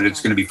episode,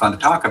 it's going to be fun to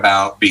talk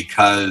about,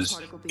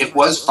 because it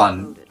was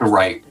fun to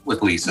write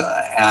with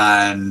Lisa.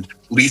 And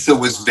Lisa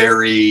was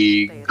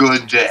very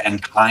good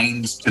and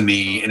kind to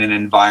me in an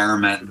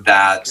environment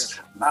that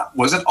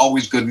wasn't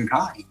always good and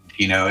kind.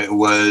 You know, it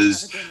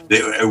was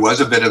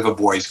a bit of a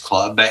boys'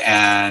 club,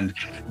 and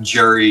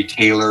Jerry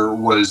Taylor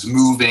was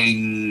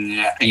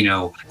moving, you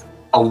know,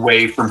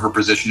 away from her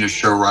position as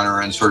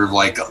showrunner and sort of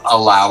like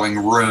allowing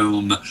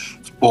room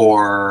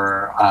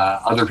for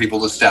other people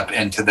to step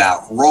into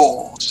that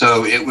role.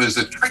 So it was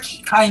a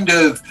tricky kind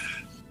of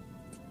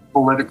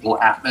political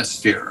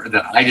atmosphere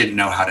that I didn't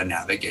know how to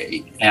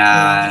navigate.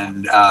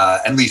 And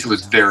Lisa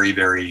was very,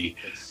 very,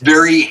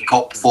 very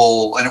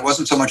helpful. And it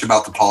wasn't so much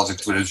about the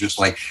politics, but it was just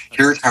like,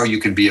 here's how you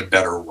can be a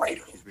better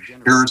writer.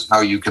 Here's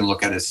how you can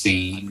look at a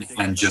scene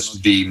and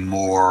just be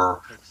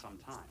more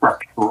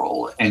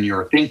structural in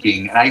your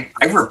thinking. And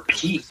I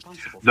repeat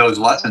those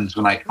lessons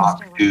when I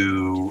talk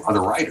to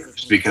other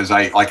writers, because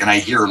I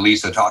hear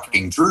Lisa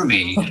talking through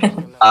me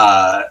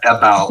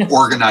about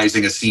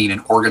organizing a scene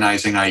and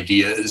organizing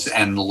ideas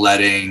and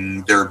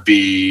letting there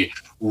be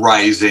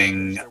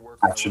rising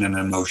action and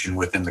emotion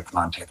within the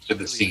context of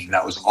the scene.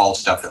 That was all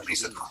stuff that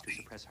Lisa taught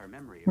me.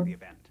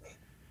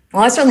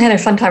 Well, I certainly had a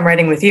fun time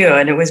writing with you,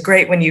 and it was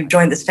great when you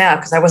joined the staff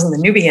because I wasn't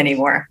the newbie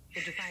anymore.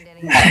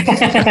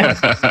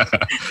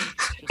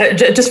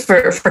 Just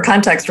for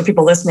context for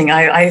people listening,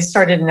 I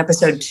started in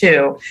episode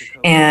 2,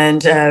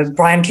 and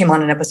Brian came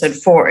on in episode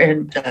 4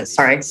 in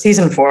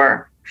season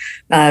 4.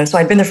 So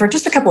I'd been there for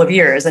just a couple of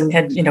years and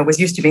had was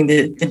used to being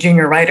the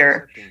junior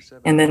writer,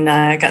 and then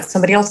I got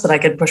somebody else that I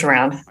could push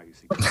around.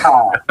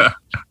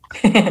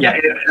 Yeah,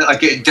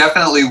 it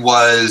definitely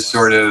was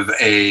sort of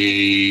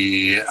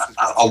a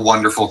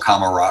wonderful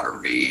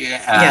camaraderie,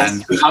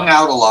 and we hung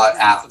out a lot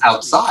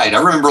outside.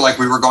 I remember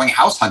we were going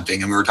house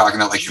hunting, and we were talking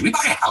about should we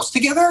buy a house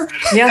together?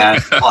 Yeah,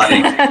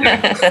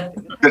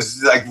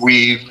 because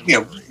we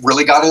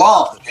really got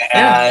along,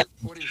 and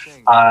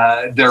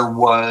there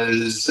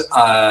was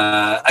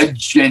a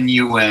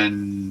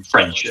genuine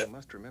friendship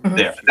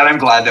there that I'm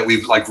glad that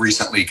we've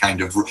recently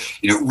kind of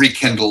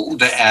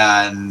rekindled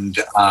and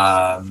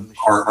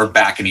are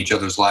back in each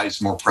other's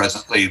lives more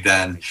presently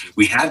than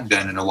we had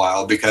been in a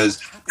while, because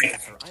I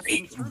have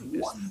great,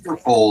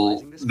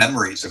 wonderful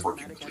memories of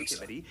working with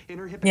Lisa.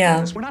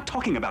 Yeah, we're not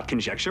talking about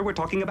conjecture, we're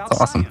talking about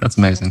That's awesome. That's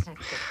amazing.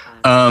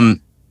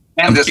 And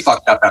this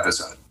fucked up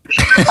episode.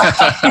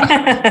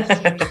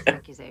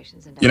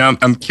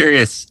 I'm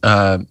curious.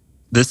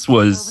 This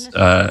was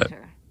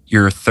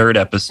your third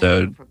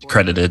episode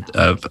credited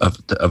of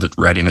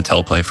writing a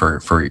teleplay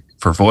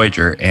for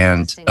Voyager,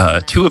 and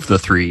 2 of the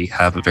 3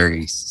 have a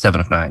very 7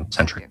 of 9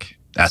 centric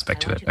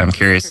aspect to it. I'm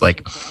curious,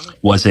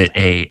 was it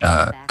a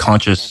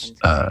conscious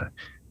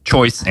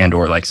choice and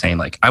or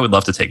saying I would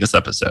love to take this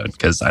episode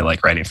because I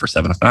like writing for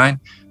 7 of 9,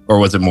 or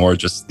was it more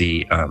just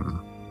the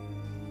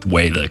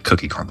way the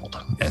cookie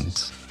crumbled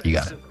and you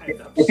got it?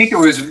 I think it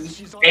was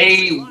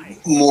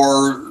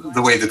more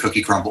the way the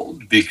cookie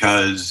crumbled,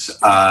 because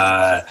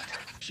I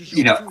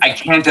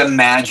can't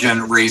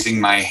imagine raising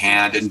my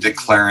hand and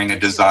declaring a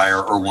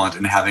desire or want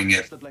and having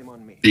it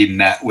be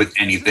met with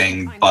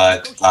anything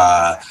but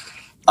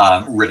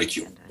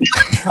ridicule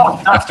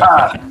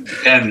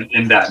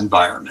in that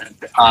environment.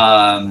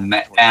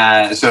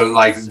 And so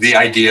the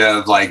idea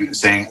of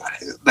saying,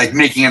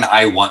 making an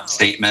I want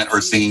statement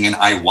or singing an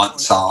I want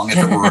song if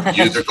it were a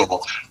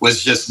musical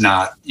was just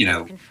not,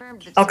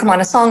 Oh, come on,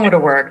 a song would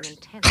have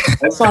worked.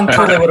 A song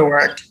totally would have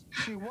worked.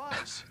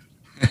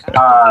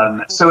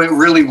 So it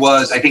really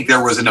was, I think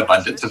there was an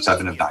abundance of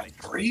 7 of 9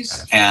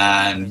 stories,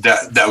 and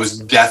that was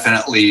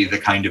definitely the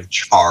kind of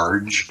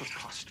charge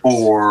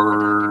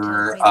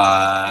for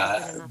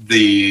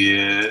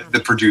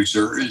the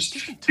producers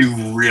to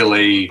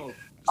really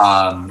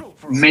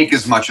make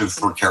as much of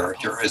her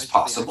character as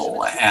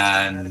possible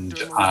and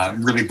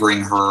really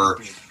bring her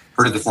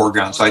to the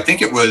foreground. So I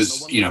think it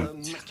was,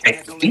 I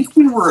think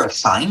we were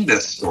assigned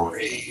this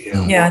story.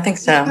 Yeah, I think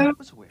so.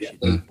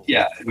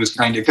 Yeah, it was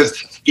kind of,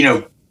 because,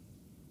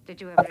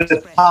 at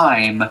the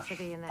time,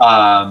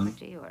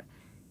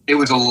 it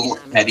was a little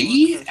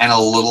heady and a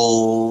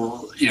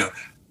little,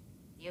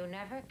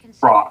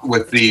 fraught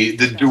with the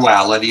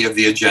duality of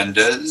the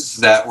agendas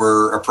that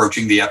were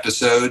approaching the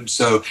episode.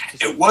 So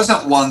it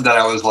wasn't one that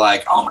I was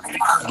like, oh my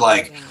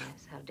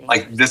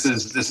God, this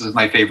is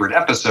my favorite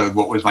episode.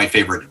 What was my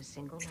favorite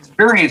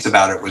experience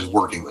about it was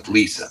working with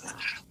Lisa.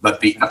 But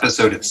the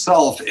episode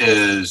itself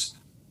is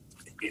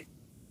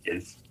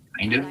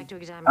kind of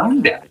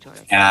tone deaf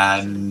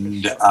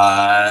and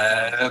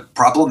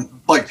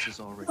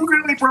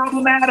really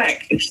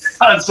problematic.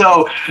 And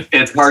so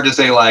it's hard to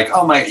say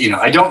oh my,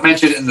 I don't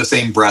mention it in the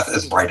same breath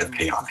as Bride of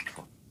Chaotic.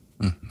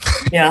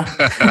 Yeah.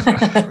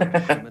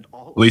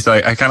 Lisa,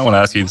 I kind of want to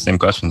ask you the same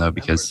question though,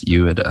 because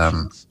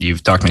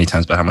you've talked many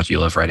times about how much you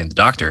love writing the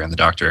Doctor, and the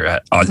Doctor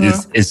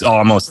is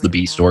almost the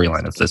B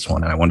storyline of this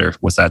one. And I wonder,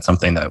 was that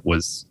something that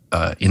was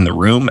in the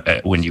room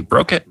when you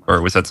broke it,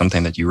 or was that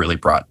something that you really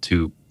brought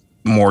to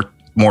more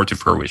to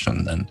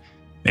fruition than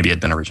maybe had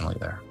been originally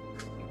there?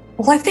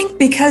 Well, I think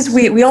because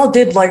we all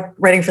did like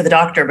writing for the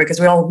Doctor, because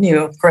we all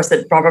knew, of course,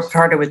 that Robert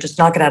Picardo would just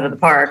knock it out of the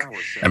park.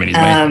 I mean, he's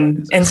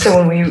amazing. And so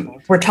when we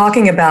were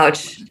talking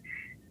about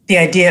the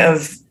idea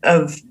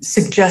of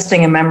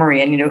suggesting a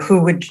memory and,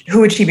 who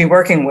would she be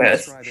working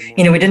with?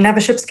 We didn't have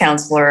a ship's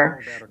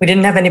counselor. We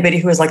didn't have anybody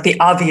who was the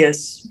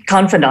obvious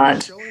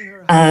confidant.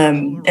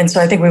 And so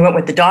I think we went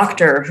with the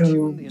Doctor,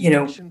 who,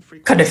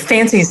 kind of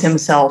fancies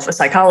himself a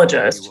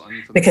psychologist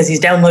because he's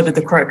downloaded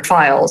the correct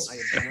files,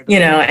 and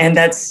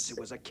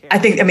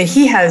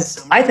he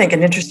has, I think,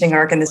 an interesting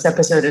arc in this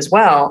episode as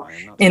well,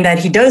 in that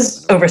he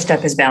does overstep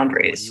his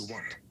boundaries,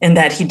 in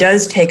that he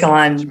does take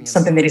on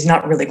something that he's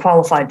not really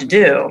qualified to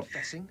do,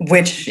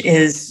 which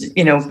is,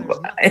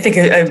 I think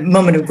a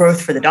moment of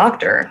growth for the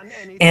Doctor.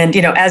 And,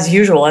 as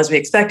usual, as we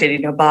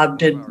expected, Bob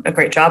did a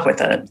great job with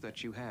it.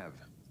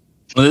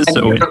 Please,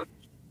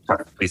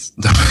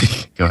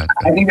 go ahead.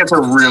 I think that's a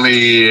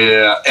really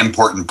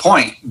important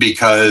point,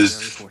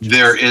 because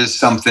there is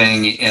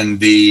something in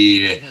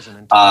there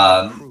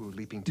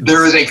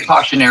is a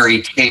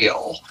cautionary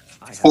tale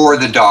for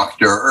the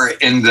Doctor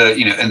in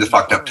the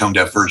fucked up tone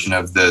deaf version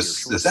of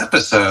this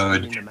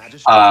episode,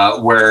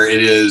 where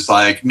it is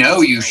like,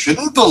 no, you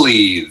shouldn't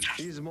believe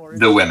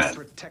the women.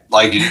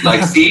 Like,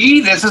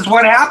 see, this is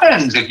what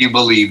happens if you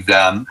believe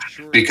them,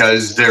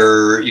 because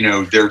they're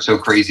so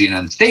crazy and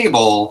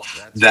unstable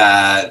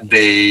that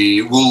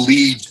they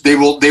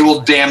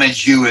will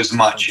damage you as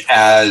much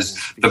as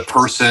the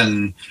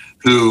person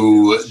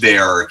who they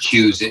are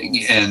accusing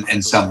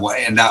in some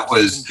way. And that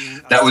was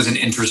an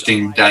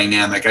interesting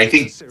dynamic. I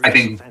think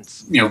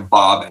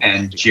Bob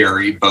and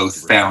Jerry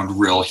both found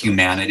real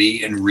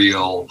humanity and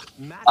real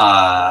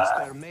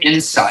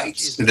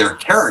insights to their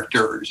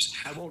characters.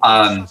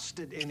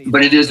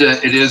 But it is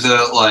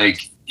a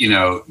like,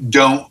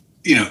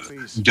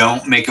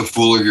 don't make a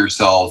fool of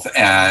yourself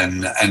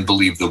and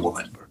believe the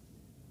woman,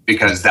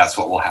 because that's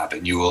what will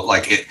happen. You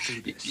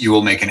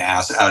will make an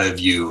ass out of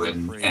you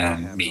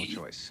and me.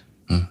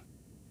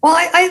 Well,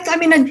 I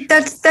mean,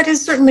 that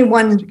is certainly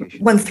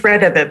one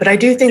thread of it, but I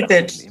do think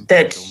that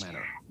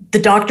the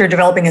Doctor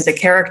developing as a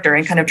character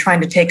and kind of trying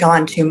to take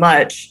on too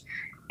much,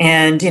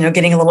 and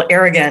getting a little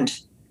arrogant,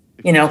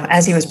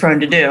 as he was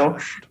prone to do.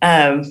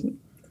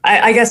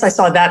 I guess I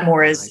saw that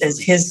more as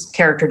his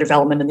character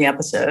development in the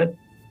episode.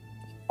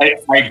 I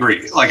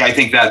agree. Like, I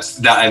think that's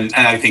that, and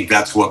I think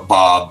that's what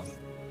Bob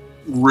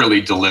really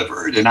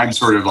delivered. And I'm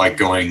sort of like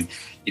going,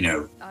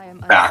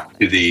 back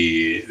to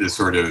the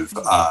sort of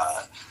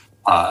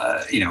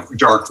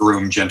dark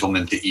room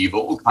gentleman to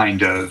evil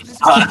kind of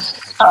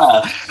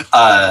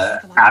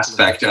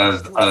aspect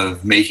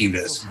of making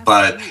this.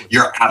 But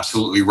you're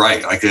absolutely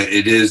right. Like,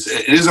 it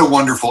is a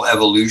wonderful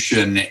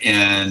evolution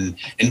in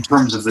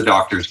terms of the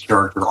Doctor's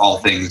character, all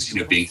things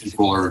being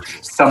equal, or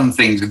some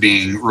things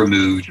being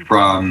removed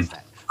from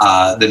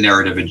the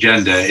narrative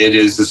agenda. It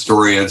is the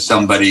story of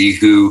somebody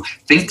who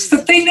thinks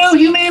that they know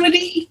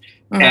humanity,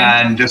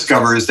 and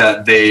discovers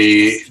that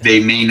they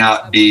may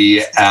not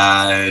be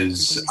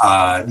as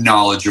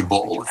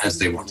knowledgeable as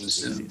they once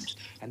assumed.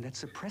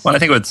 Well, I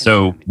think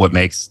what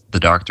makes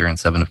the Doctor and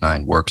Seven of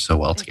Nine work so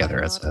well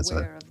together as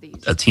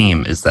a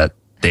team is that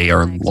they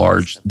are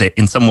large.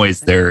 In some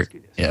ways, they're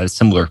in a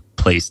similar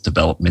place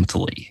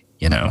developmentally.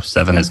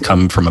 Seven has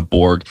come from a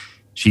Borg.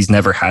 She's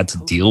never had to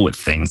deal with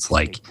things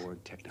like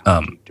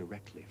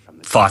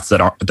thoughts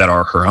that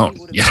are her own,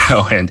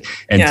 and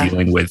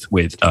dealing with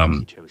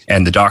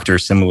and the Doctor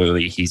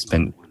similarly, he's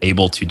been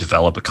able to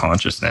develop a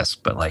consciousness,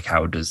 but like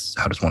how does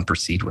one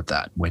proceed with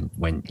that when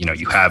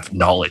you have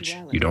knowledge,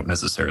 you don't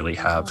necessarily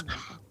have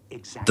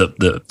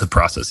the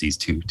processes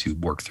to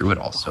work through it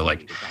all. So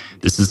like,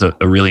 this is a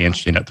really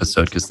interesting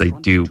episode, because they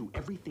do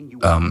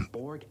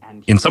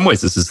in some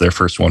ways this is their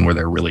first one where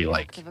they're really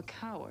like,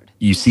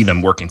 you see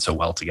them working so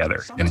well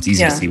together, and it's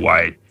easy to see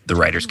why the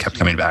writers kept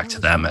coming back to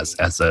them as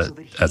a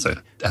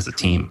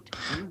team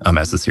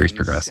as the series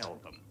progressed.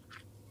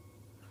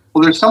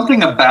 Well, there's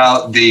something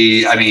about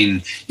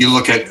you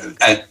look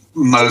at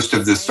most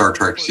of the Star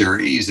Trek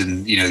series,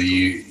 and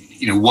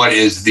what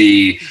is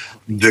the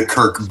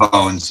Kirk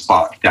Bones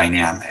Spock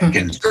dynamic,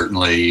 and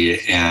certainly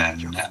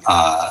in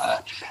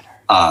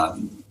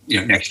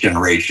Next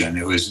Generation,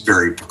 it was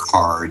very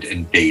Picard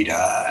and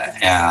Data,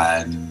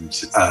 and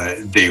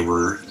they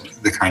were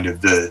the kind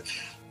of the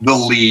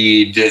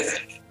lead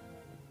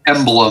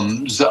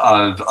emblems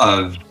of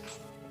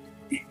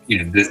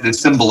the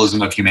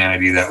symbolism of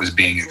humanity that was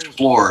being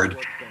explored.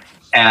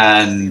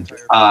 And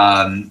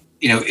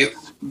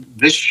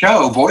this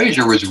show,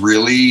 Voyager, was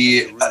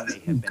really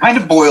kind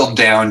of boiled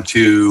down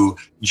to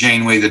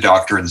Janeway, the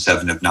Doctor, and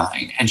Seven of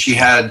Nine, and she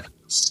had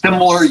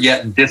similar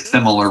yet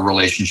dissimilar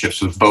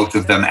relationships with both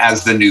of them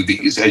as the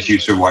newbies, as you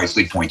so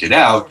wisely pointed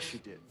out,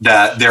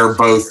 that they're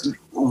both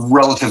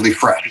relatively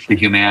fresh to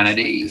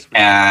humanity,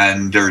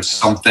 and there's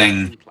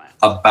something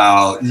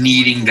about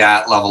needing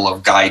that level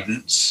of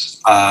guidance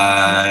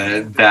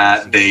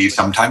that they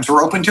sometimes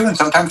are open to and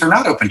sometimes they're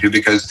not open to,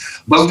 because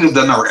both of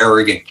them are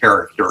arrogant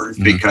characters,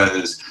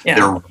 because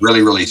they're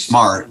really, really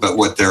smart, but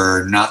what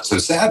they're not so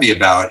savvy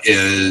about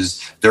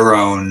is their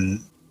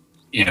own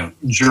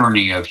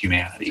journey of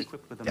humanity.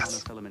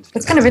 Yes.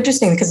 It's kind of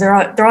interesting, because they're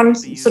on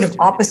sort of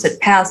opposite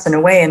paths in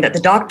a way, in that the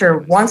Doctor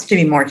wants to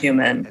be more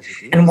human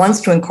and wants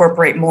to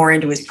incorporate more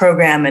into his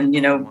program, and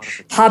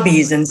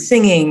hobbies and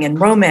singing and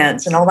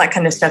romance and all that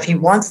kind of stuff. He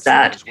wants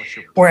that,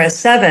 whereas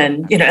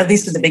Seven, at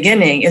least at the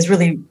beginning, is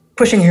really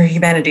pushing her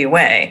humanity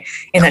away,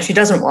 in that she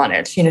doesn't want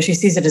it. You know, she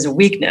sees it as a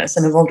weakness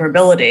and a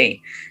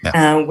vulnerability,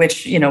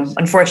 which, you know,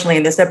 unfortunately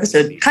in this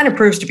episode kind of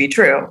proves to be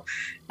true.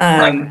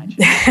 And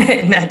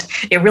that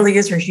it really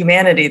is her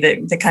humanity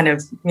that kind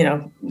of, you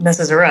know,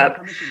 messes her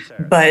up.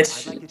 But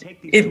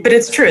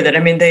it's true that, I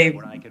mean,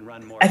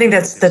 I think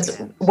that's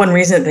one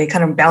reason they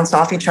kind of bounce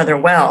off each other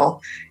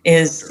well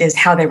is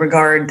how they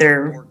regard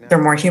their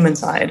more human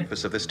side.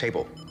 Of this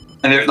table.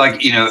 And they're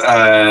like, you know,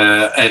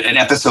 an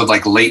episode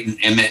like Latent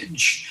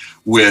Image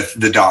with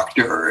the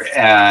Doctor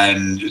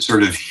and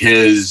sort of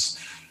his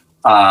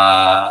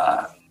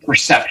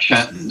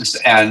perceptions,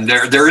 and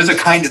there is an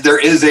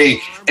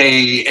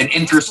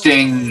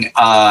interesting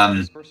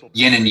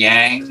yin and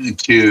yang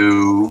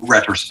to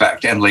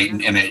Retrospect and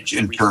Latent Image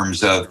in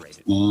terms of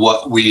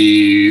what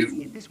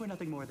we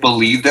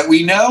believe that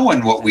we know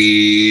and what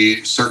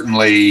we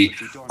certainly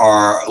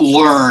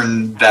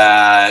learn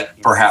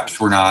that perhaps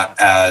we're not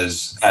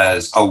as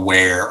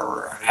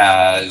aware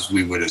as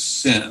we would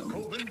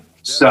assume.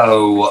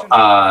 So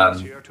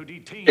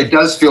it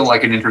does feel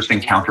like an interesting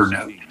counter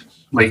note,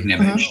 Latent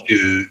Image,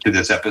 to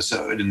this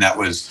episode, and that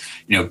was,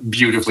 you know,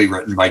 beautifully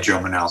written by Joe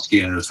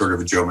Manowski, and it was sort of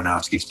a Joe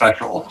Manowski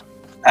special.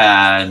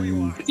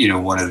 And, you know,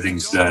 one of the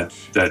things that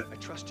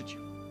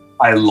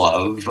I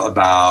love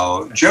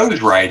about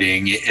Joe's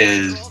writing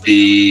is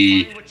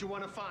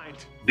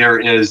there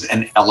is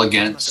an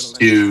elegance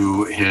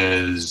to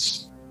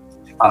his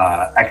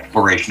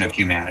exploration of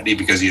humanity,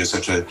 because he is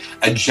such a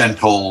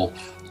gentle,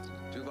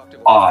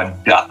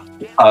 odd duck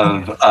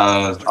of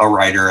a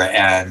writer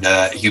and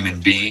a human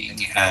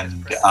being.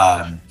 And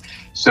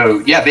so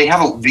yeah, they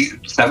have the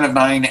 7 of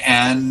 9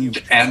 and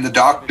the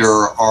Doctor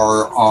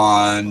are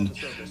on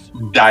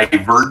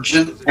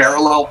divergent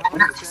parallel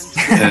paths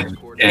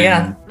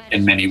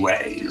in many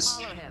ways.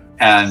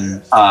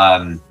 And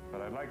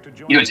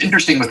you know, it's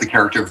interesting with the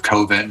character of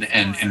Coven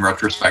in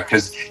Retrospect,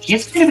 because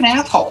he's a bit of an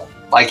asshole.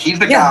 Like, he's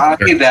the guy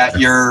that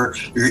you're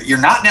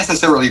not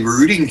necessarily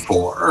rooting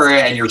for,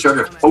 and you're sort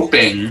of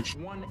hoping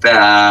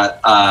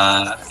that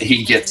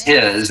he gets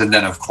his, and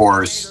then of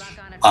course,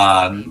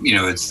 you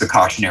know, it's the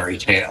cautionary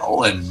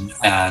tale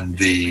and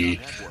the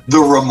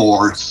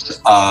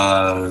remorse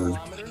of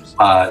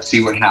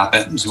see what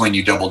happens when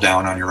you double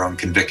down on your own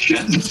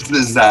convictions.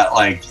 Is that,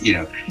 like, you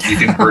know, you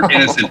can hurt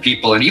innocent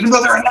people, and even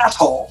though they're an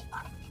asshole,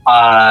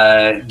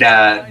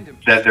 that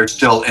they're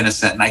still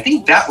innocent. And I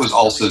think that was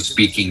also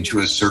speaking to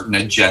a certain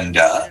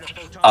agenda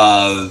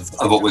of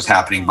what was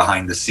happening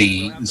behind the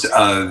scenes.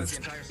 Of,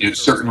 you know,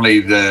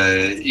 certainly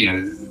the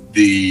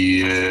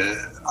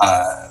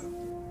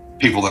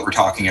people that we're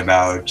talking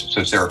about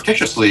so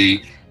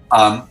surreptitiously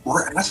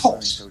were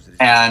assholes.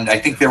 And I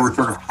think they were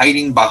sort of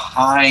hiding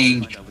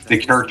behind the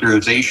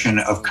characterization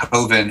of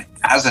Coven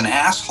as an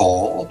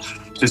asshole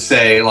to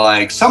say,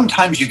 like,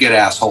 sometimes you get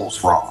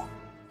assholes wrong.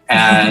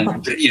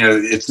 And, you know,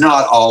 it's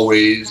not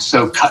always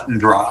so cut and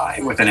dry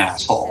with an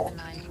asshole.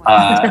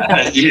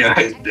 You know,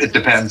 it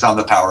depends on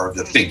the power of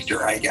the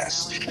thinker, I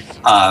guess,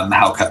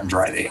 how cut and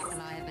dry they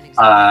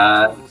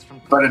are.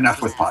 But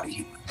enough with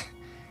body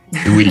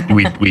humor.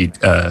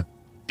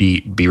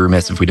 We'd be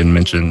remiss if we didn't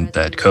mention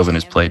that Coven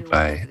is played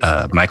by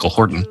Michael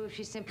Horton,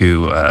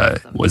 who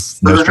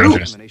was no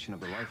stranger.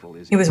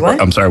 He was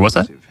what? I'm sorry, what's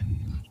that?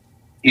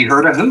 He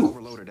heard of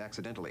who?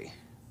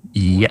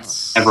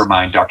 Yes. Never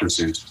mind, Dr.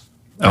 Seuss.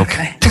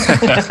 Okay.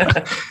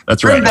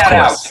 That's right. That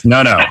of course.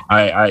 No,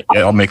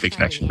 I'll make the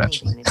connection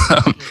eventually.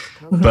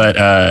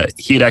 But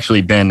he had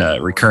actually been a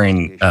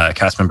recurring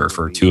cast member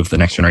for 2 of the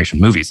Next Generation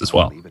movies as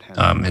well.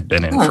 Had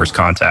been in First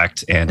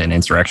Contact and in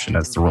Insurrection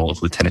as the role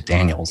of Lieutenant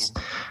Daniels.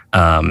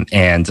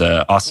 And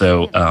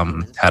also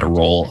had a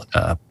role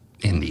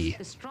in the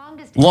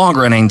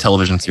long-running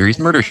television series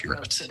Murder, She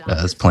Wrote,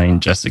 as playing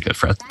Jessica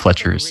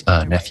Fletcher's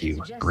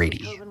nephew,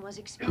 Grady,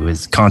 who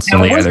is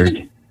constantly either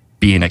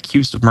being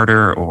accused of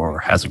murder, or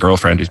has a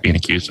girlfriend who's being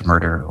accused of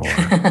murder, or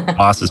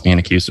boss is being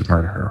accused of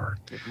murder, or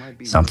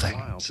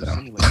something. So,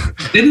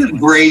 didn't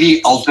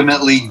Grady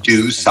ultimately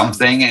do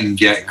something and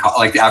get caught,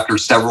 like, after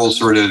several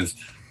sort of,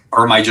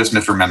 or am I just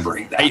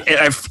misremembering that?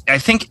 I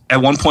think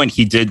at one point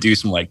he did do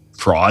some, like,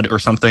 fraud or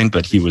something,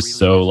 but he was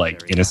so,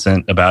 like,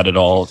 innocent about it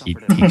all, he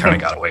kind of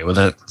got away with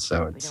it.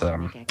 So it's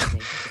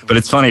but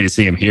it's funny to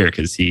see him here,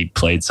 because he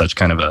played such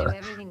kind of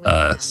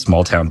a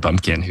small town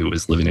bumpkin who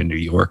was living in New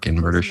York in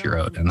Murder, She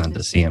Wrote, and then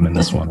to see him in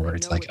this one where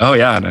it's like, oh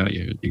yeah, no,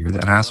 you're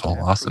an asshole,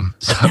 awesome.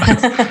 So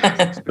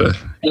it's an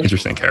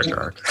interesting character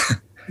arc.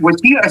 Was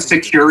he a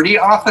security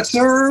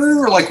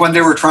officer, like, when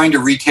they were trying to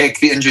retake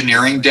the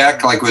engineering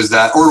deck? Like, was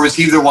that, or was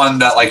he the one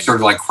that, like, sort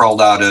of, like,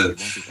 crawled out of?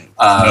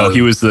 No,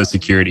 he was the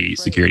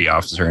security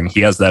officer, and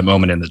he has that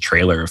moment in the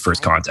trailer of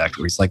First Contact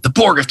where he's like, the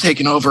Borg have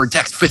taken over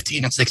decks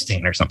 15 and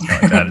 16 or something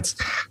like that. It's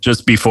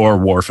just before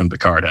Worf and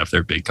Picard have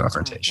their big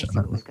confrontation.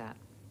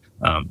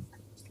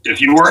 If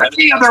you were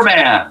any other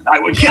man, I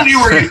would kill you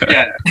where you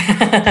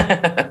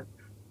stand.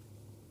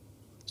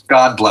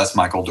 God bless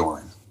Michael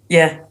Dorn.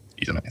 Yeah.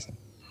 He's amazing.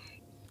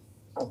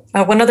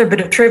 One other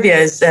bit of trivia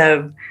is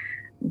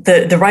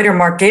the writer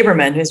Mark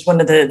Gaberman, who's one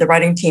of the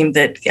writing team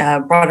that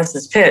brought us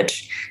this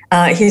pitch,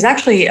 he's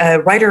actually a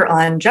writer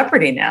on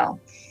Jeopardy now.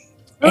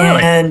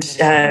 Really? And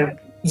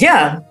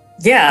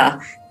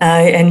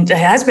and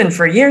has been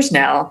for years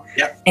now.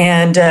 Yep.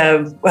 And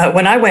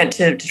when I went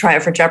to try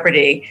it for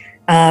Jeopardy,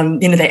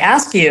 they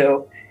ask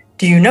you,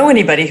 do you know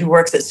anybody who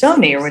works at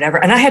Sony or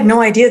whatever? And I had no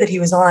idea that he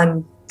was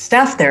on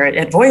staff there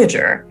at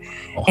Voyager.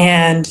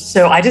 And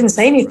so I didn't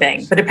say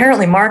anything. But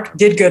apparently Mark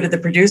did go to the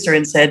producer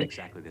and said,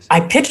 I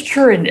pitched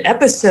her an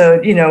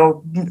episode,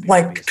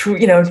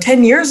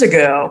 10 years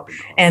ago.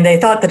 And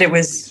they thought that it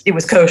was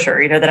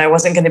kosher, that I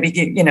wasn't going to be,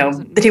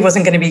 that he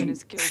wasn't going to be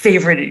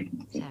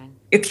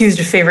accused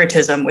of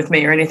favoritism with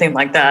me or anything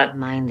like that.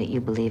 Mind that you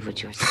believe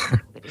what you're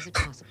saying, but is it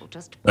possible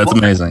just That's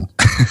amazing.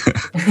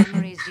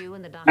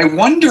 I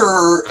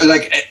wonder,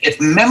 if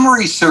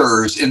memory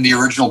serves, in the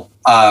original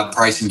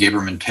Price and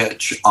Gaberman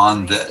pitch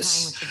on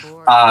this,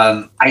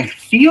 I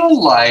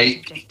feel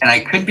like, and I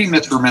could be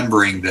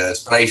misremembering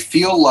this, but I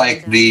feel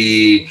like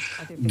the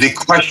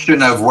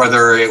question of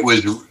whether it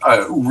was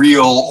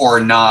real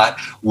or not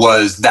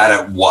was that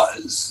it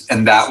was,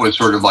 and that was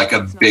sort of like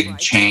a big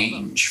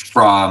change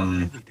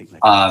from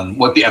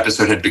what the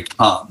episode had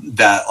become.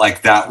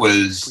 That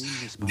was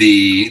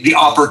the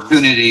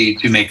opportunity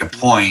to make a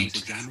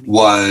point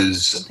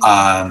was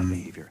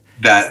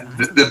that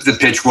the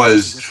pitch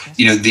was,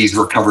 these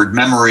recovered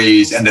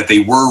memories and that they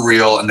were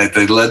real and that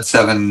they led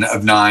 7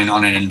 of 9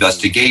 on an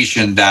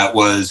investigation that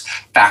was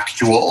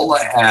factual.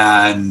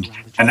 And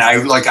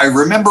I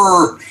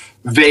remember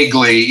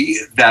vaguely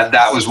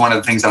that was one of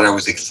the things that I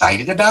was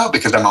excited about,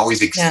 because I'm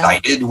always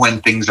excited when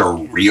things are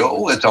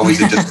real. It's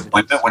always a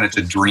disappointment when it's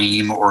a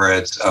dream or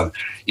it's a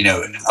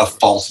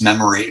false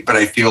memory. But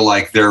I feel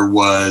like there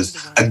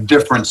was a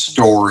different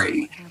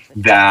story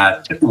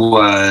that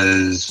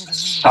was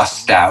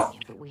sussed out.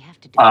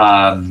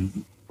 I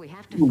think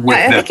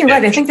you're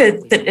right. I think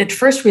that at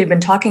first we had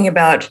been talking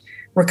about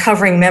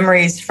recovering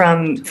memories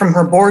from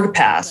her Borg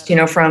past,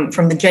 from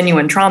the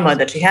genuine trauma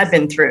that she had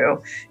been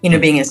through,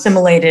 being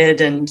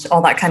assimilated and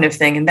all that kind of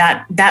thing. And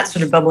that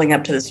sort of bubbling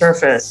up to the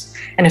surface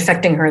and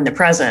affecting her in the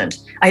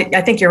present.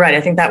 I think you're right.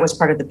 I think that was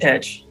part of the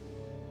pitch.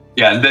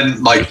 Yeah. And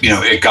then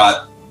it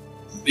got,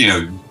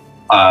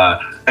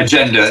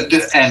 agenda,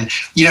 and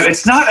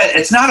it's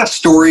not a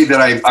story that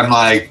I'm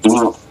like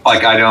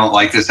I don't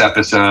like this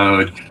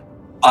episode,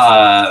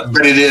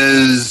 but it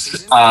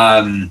is.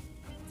 I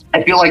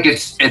feel like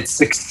it's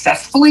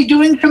successfully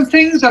doing some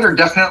things that are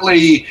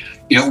definitely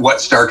what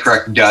Star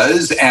Trek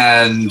does,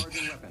 and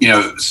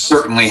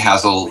certainly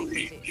has as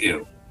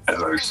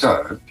I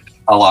said,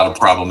 a lot of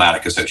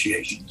problematic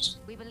associations.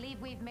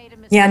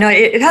 Yeah, no,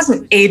 it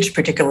hasn't aged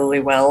particularly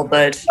well,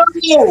 but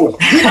no,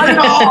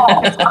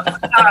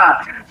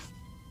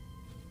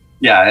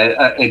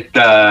 yeah, it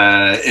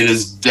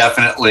is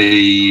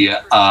definitely.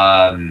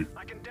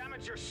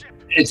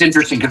 It's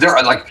interesting because there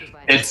are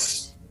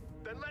it's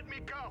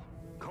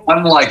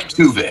unlike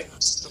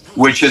Tuvix,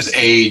 which has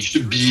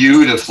aged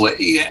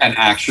beautifully and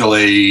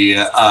actually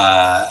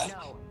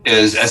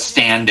is a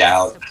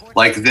standout.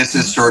 This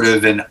is sort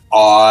of an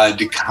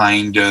odd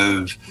kind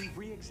of.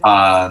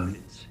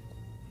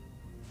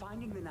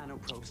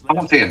 I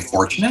won't say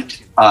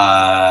unfortunate,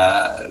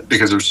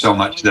 because there's so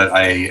much that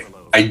I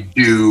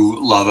do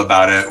love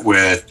about it,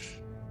 with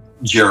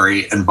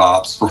Jerry and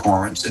Bob's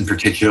performance in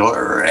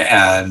particular,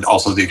 and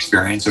also the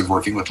experience of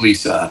working with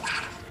Lisa.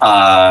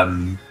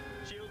 But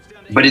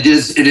it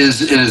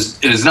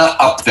is not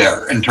up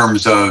there in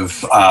terms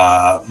of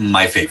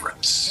my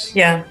favorites.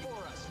 Yeah.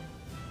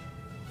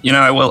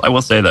 I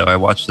will say though, I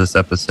watched this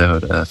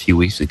episode a few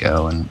weeks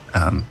ago, and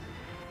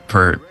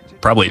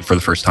probably for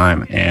the first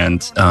time,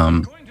 and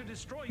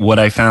what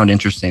I found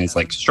interesting is,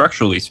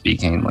 structurally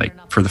speaking,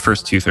 for the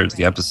first 2/3 of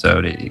the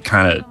episode, it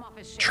kind of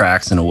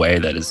tracks in a way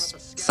that is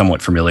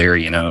somewhat familiar.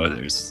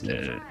 There's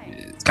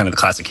it's kind of the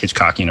classic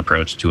Hitchcockian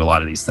approach to a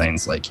lot of these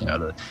things.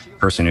 The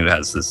person who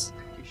has this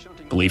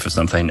belief of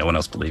something, no one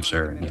else believes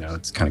her.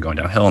 It's kind of going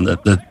downhill. And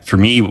for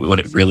me, what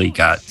it really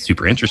got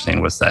super interesting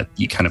was that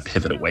you kind of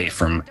pivot away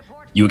from.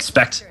 You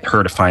expect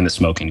her to find the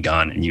smoking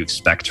gun, and you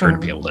expect her to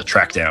be able to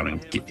track down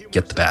and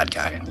get the bad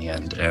guy in the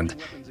end.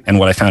 And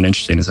what I found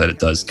interesting is that it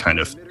does kind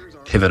of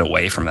pivot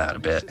away from that a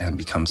bit and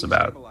becomes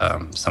about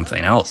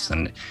something else.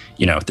 And,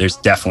 there's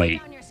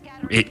definitely,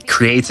 it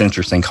creates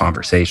interesting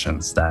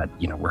conversations that,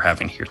 we're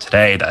having here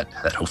today that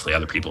hopefully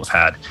other people have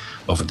had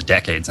over the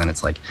decades. And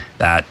it's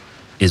that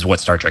is what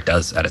Star Trek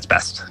does at its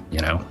best,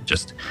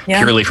 just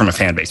purely from a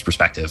fan base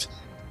perspective,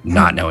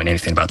 not knowing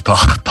anything about the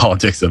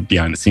politics of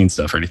behind the scenes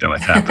stuff or anything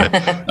like that. But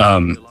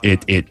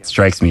it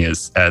strikes me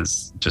as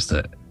just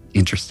an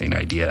interesting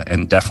idea,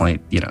 and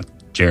definitely,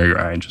 Jerry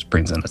Ryan just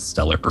brings in a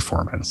stellar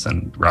performance,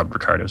 and Rob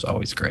Ricardo is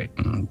always great.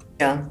 And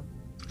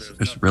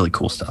there's really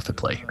cool stuff at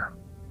play here.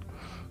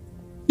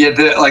 Yeah,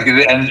 here's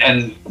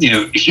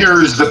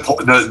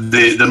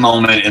the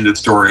moment in the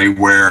story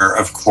where,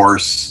 of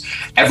course,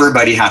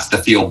 everybody has to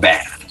feel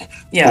bad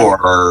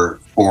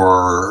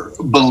for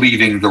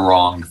believing the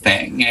wrong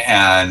thing,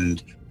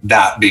 and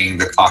that being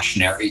the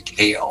cautionary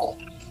tale.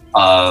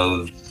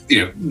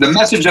 the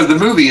message of the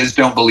movie is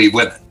don't believe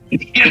women.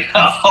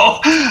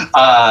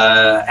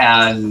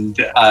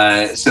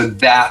 So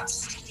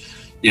that's,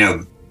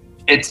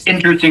 it's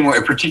interesting,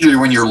 particularly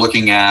when you're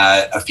looking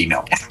at a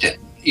female captain,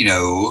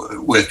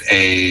 with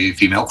a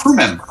female crew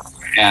member,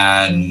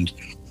 and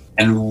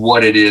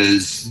what it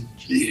is,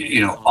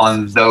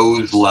 on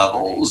those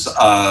levels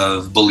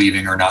of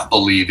believing or not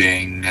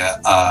believing,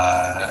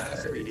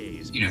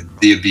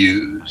 the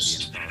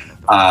abused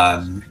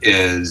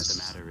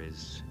is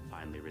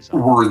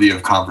worthy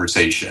of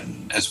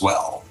conversation as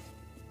well.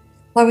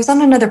 Well, I was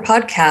on another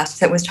podcast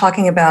that was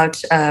talking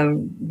about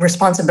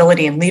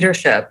responsibility and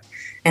leadership,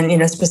 and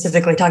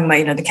specifically talking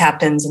about the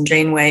captains and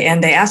Janeway.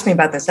 And they asked me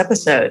about this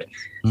episode.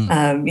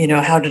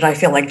 How did I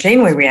feel like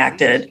Janeway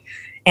reacted?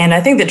 And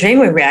I think that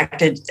Janeway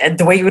reacted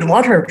the way you would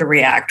want her to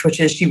react, which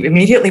is she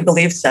immediately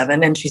believes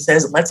Seven, and she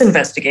says, "Let's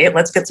investigate,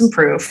 let's get some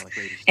proof."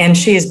 And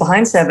she is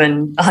behind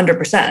Seven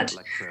 100%.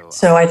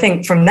 So I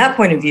think from that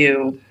point of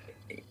view,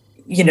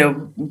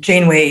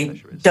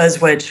 Janeway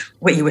does what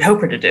you would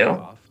hope her to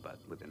do.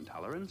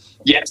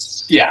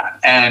 Yes, yeah,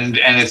 and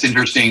it's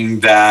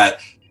interesting that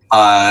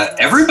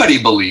everybody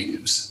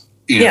believes,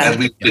 at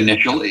least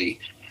initially,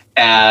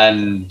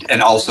 and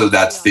also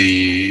that's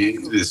the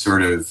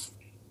sort of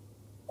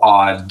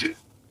odd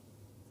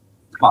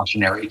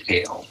cautionary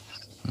tale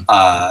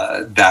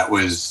that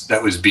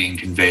was being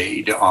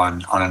conveyed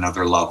on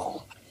another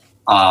level,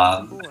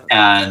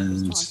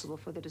 and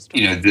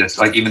this,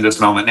 like, even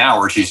this moment now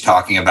where she's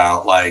talking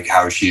about like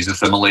how she's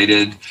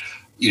assimilated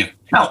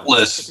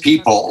countless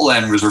people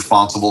and was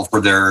responsible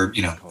for their,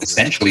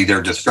 essentially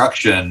their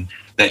destruction,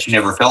 that she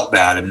never felt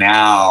bad. And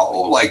now,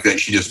 like, that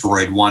she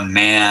destroyed one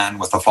man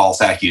with a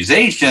false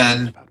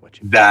accusation,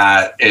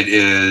 that it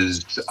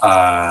is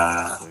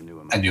a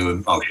new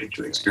emotion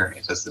to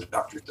experience, as the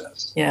doctor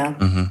says. Yeah.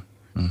 I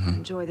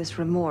enjoy this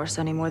remorse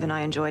any more than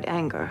I enjoyed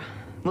anger.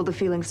 Will the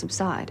feeling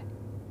subside?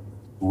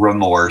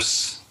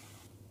 Remorse.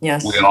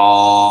 Yes. We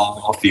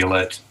all feel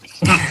it.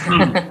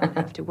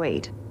 To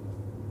wait.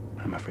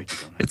 I'm afraid you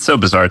don't. It's so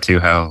bizarre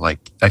too how, like,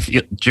 I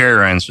feel Jerry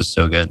Ryan's just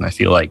so good, and I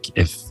feel like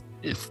if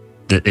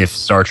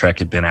Star Trek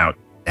had been out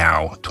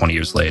now 20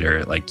 years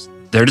later, like,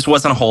 there just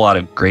wasn't a whole lot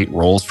of great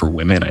roles for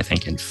women, I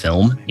think, in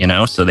film,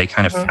 so they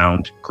kind of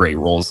found great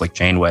roles. Like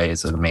Janeway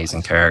is an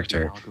amazing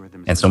character,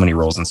 and so many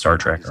roles in Star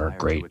Trek are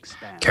great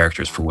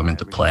characters for women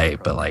to play.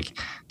 But like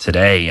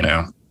today,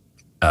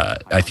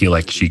 I feel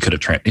like she could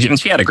have and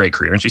she had a great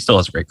career, and she still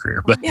has a great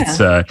career, but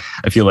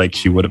I feel like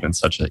she would have been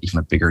such even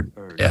a bigger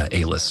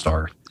A-list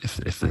star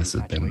if this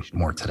had been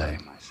more today.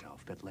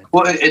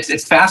 Well,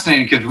 it's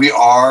fascinating because we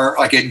are,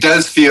 like, it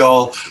does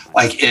feel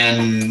like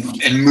in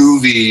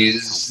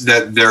movies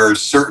that there are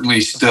certainly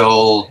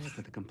still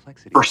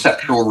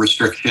perceptual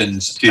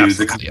restrictions to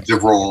the kinds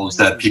of roles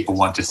that people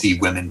want to see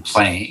women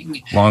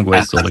playing. Long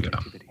way still to go.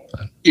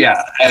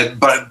 Yeah,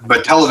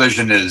 but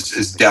television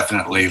is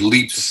definitely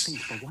leaps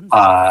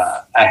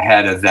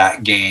ahead of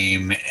that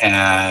game,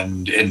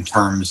 and in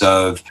terms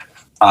of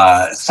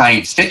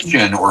science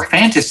fiction or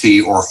fantasy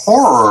or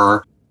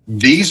horror,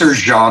 these are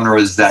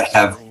genres that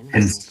have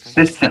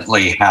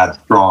consistently had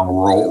strong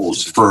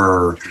roles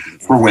for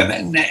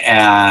women.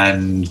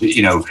 And,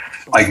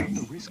 like,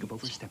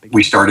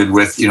 we started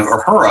with,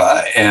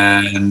 Uhura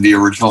and the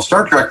original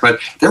Star Trek, but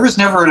there was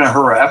never an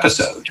Uhura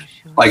episode.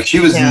 Like, she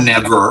was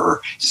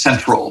never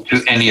central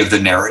to any of the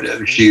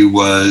narrative. She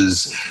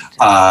was,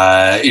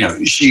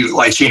 she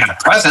had a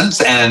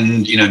presence,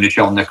 and,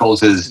 Nichelle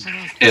Nichols is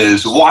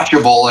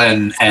watchable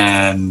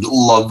and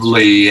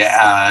lovely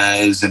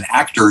as an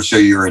actor, so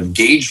you're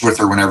engaged with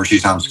her whenever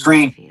she's on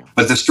screen.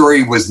 But the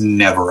story was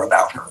never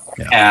about her,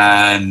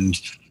 and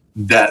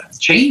that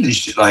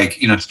changed,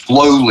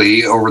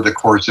 slowly over the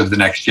course of the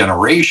next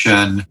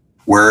generation,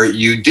 where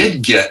you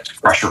did get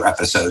Crusher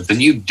episodes,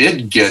 and you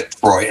did get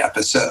Troy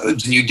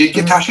episodes, and you did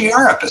get Tasha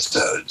Yar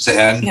episodes,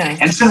 and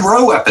Ensign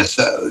Rowe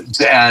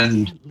episodes.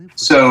 And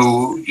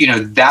so,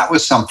 that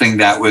was something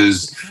that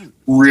was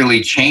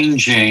really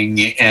changing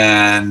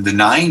in the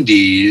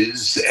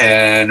 90s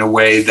in a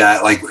way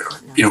that, like,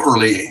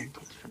 early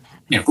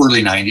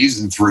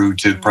 90s and through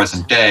to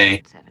present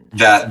day,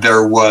 that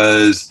there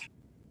was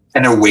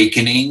an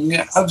awakening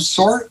of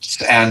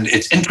sorts. And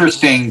it's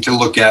interesting to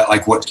look at,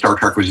 like, what Star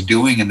Trek was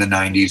doing in the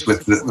 90s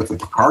with the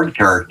Picard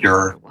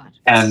character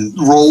and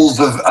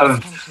roles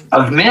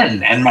of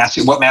men and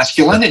what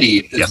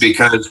masculinity is,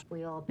 because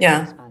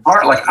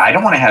like, I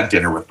don't want to have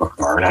dinner with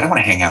Picard. I don't want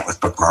to hang out with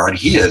Picard.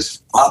 He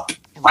is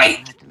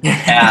uptight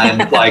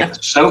and, like,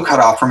 so cut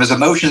off from his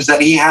emotions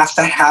that he has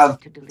to have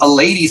a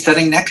lady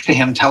sitting next to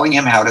him telling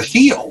him how to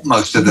feel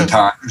most of the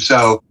time.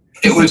 So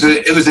it was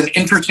an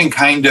interesting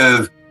kind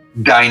of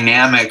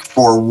dynamic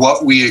for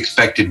what we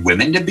expected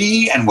women to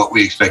be and what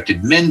we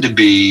expected men to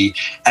be.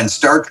 And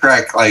Star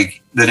Trek,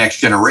 like, The Next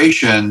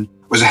Generation,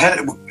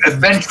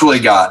 eventually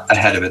got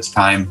ahead of its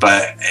time,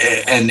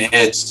 and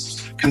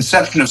its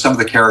conception of some of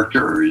the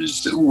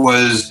characters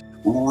was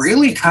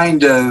really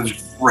kind of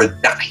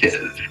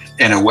reductive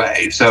in a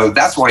way. So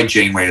that's why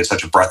Janeway is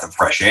such a breath of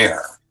fresh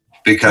air,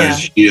 because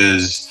she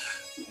is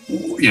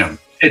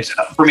it's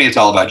for me, it's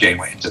all about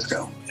Janeway and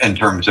Sisko in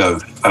terms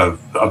of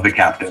the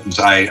captains.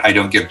 I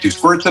don't give two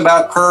squirts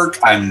about Kirk.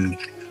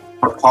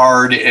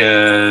 Picard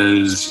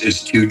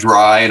is too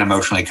dry and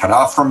emotionally cut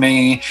off from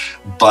me,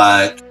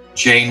 but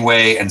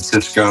Janeway and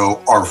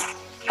Sisko are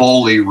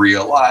fully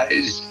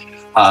realized,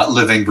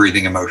 living,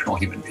 breathing, emotional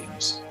human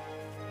beings.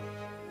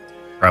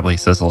 Probably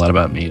says a lot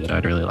about me that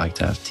I'd really like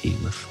to have tea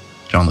with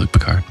Jean-Luc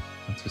Picard.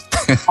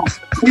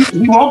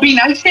 He won't be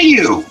nice to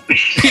you.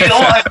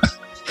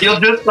 You'll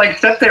just like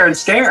sit there and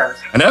stare.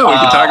 I know, we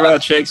could talk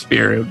about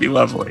Shakespeare. It would be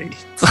lovely.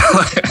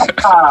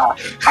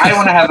 I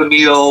want to have a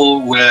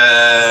meal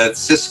with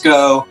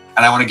Sisko,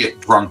 and I want to get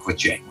drunk with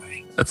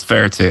Janeway. That's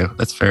fair too.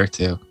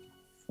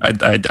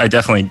 I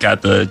definitely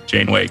got the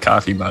Janeway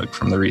coffee mug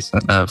from the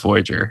recent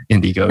Voyager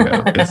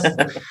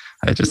Indiegogo.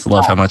 I just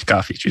love how much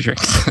coffee she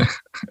drinks.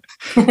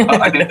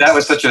 I mean, that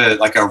was such a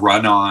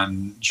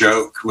run-on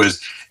joke.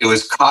 It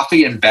was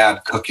coffee and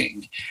bad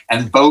cooking,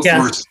 and both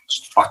were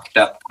fucked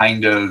up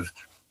kind of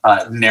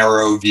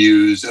narrow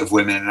views of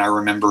women. And I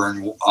remember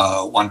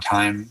one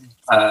time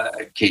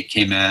Kate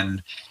came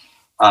in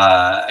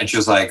and she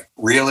was like,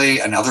 "Really,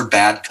 another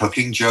bad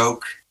cooking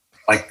joke?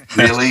 Like,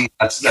 really?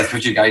 That's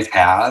what you guys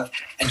have?"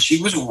 And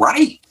she was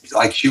right.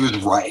 Like, she was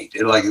right.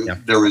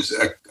 There was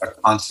a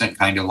constant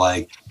kind of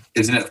like,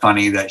 isn't it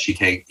funny that she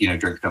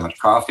drinks so much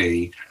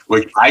coffee?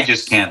 Which I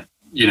just can't,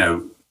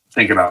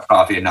 think about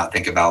coffee and not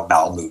think about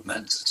bowel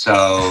movements.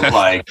 So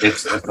like,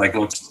 it's like,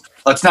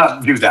 let's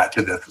not do that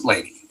to this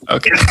lady.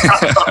 Okay.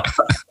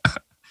 I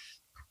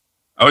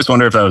always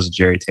wonder if that was a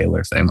Jerry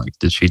Taylor thing. Like,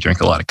 did she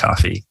drink a lot of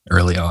coffee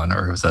early on,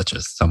 or was that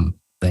just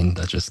something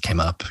that just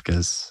came up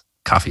because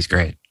coffee's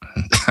great?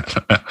 I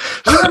don't know.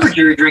 I remember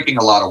Jerry drinking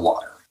a lot of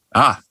water.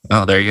 Oh,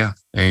 there you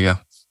go.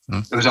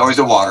 It was always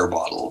a water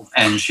bottle,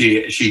 and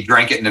she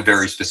drank it in a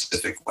very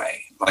specific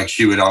way. Like,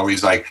 she would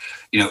always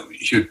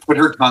she would put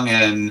her tongue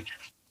in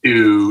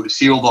to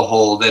seal the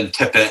hole, then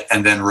tip it,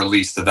 and then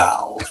release the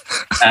valve.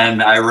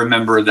 And I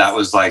remember that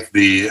was I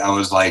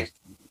was like,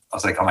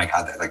 oh my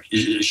God,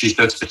 she's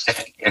so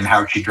specific in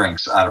how she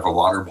drinks out of a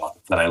water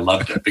bottle that I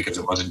loved it because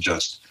it wasn't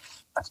just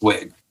a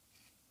swig.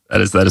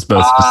 That is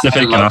both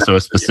specific and also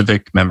a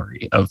specific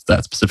memory of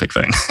that specific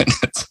thing.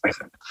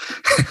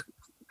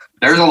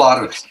 There's a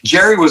lot of it.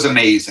 Jerry was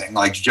amazing.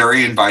 Like,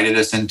 Jerry invited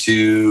us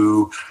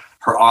into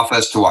her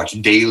office to watch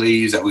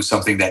dailies. That was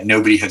something that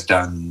nobody has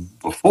done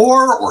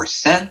before or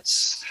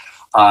since.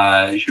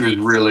 She was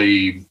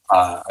really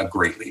a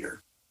great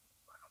leader.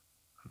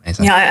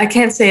 Amazing. Yeah, I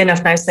can't say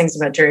enough nice things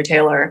about Jerry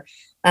Taylor.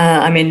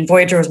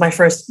 Voyager was my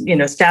first,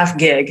 staff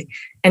gig,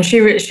 and she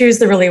was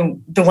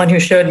the one who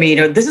showed me,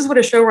 this is what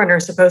a showrunner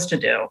is supposed to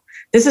do.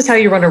 This is how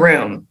you run a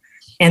room,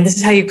 and this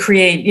is how you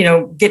create,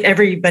 get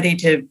everybody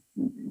to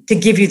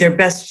give you their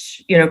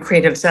best,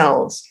 creative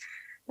selves.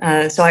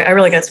 So I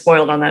really got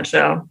spoiled on that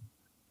show.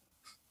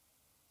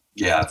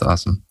 Yeah, that's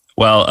awesome.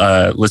 Well,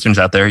 listeners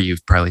out there,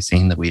 you've probably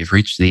seen that we've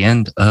reached the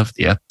end of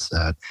the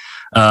episode.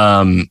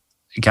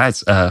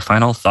 Guys,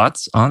 final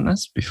thoughts on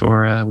this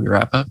before we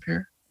wrap up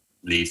here?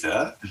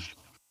 Lisa?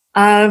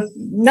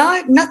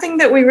 Nothing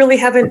that we really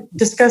haven't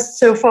discussed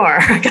so far,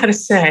 I gotta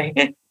say.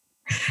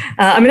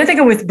 I think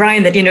I'm with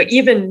Brian that,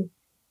 even,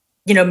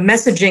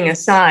 messaging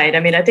aside,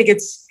 I think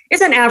it's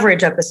an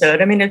average episode.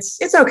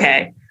 It's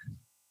okay.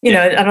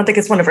 I don't think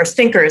it's one of our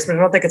stinkers, but I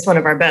don't think it's one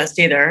of our best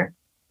either.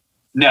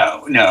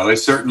 No,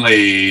 it's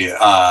certainly,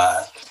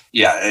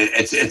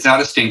 it's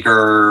not a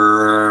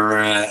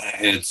stinker.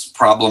 It's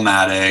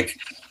problematic.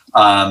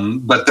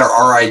 But there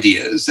are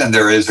ideas, and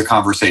there is a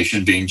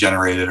conversation being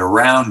generated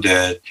around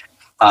it,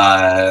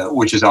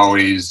 which is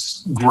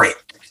always great.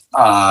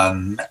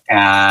 And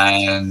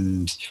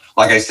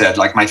like I said,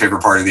 my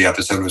favorite part of the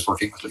episode was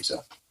working with Lisa.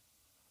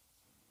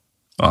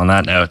 Well, on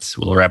that note,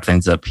 we'll wrap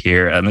things up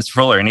here. Mr.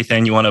 Fuller,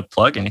 anything you want to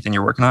plug? Anything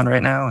you're working on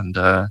right now? And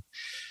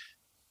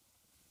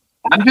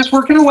I'm just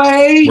working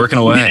away.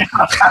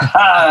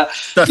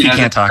 Stuff you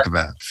can't talk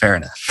about. Fair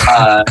enough.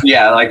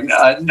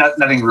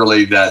 Nothing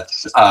really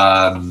that's,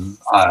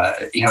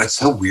 it's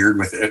so weird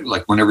with it.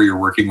 Like, whenever you're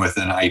working with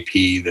an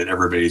IP that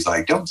everybody's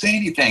like, don't say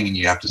anything. And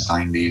you have to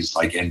sign these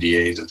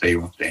NDAs that say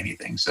you won't say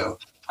anything. So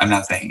I'm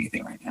not saying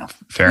anything right now.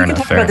 Fair enough.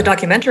 Talk about the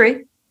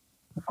documentary.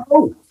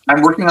 Oh,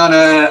 I'm working on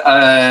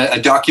a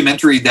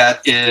documentary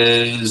that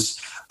is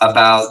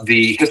about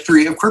the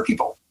history of queer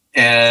people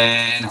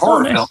in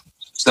horror films.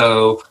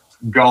 So,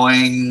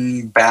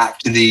 going back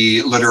to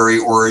the literary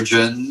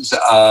origins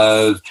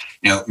of,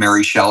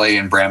 Mary Shelley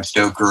and Bram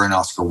Stoker and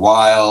Oscar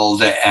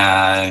Wilde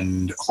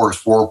and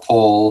Horace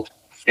Walpole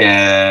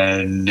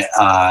and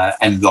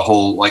the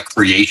whole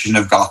creation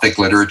of Gothic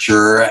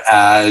literature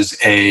as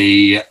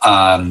a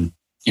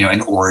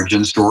an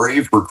origin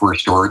story for queer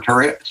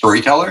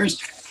storytellers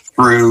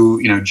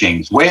through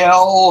James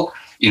Whale,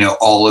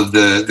 all of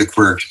the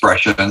queer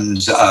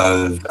expressions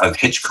of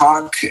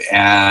Hitchcock,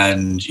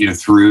 and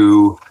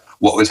through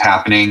what was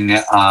happening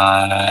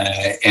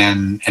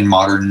in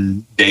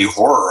modern day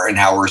horror, and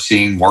how we're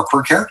seeing more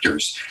queer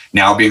characters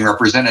now being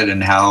represented,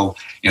 and how,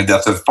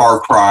 that's a far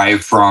cry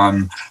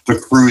from the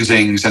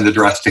Cruisings and the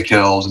Dress to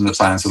Kills and the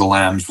Silence of the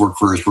Lambs, where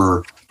queers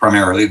were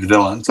primarily the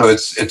villain. So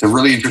it's a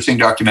really interesting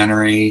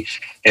documentary.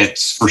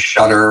 It's for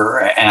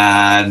Shudder,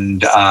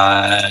 and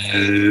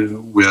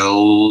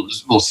we'll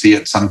see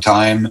it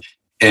sometime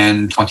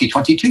in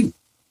 2022.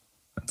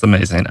 That's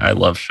amazing. I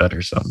love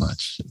Shudder so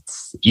much.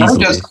 It's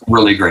easily just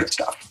really great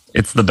stuff.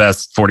 It's the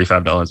best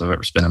 $45 I've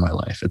ever spent in my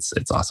life. It's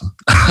awesome.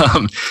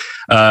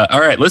 All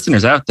right,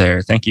 listeners out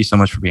there, thank you so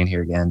much for being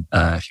here again.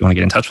 If you want to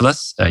get in touch with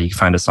us, you can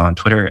find us on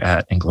Twitter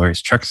at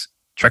Inglorious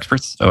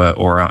Trexperts,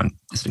 or on,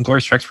 is it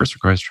Inglorious Trexperts or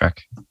Glorious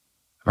Trek? I've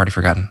already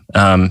forgotten.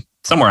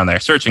 Somewhere on there,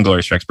 search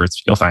Inglorious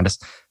Trexperts, you'll find us,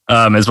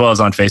 as well as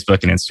on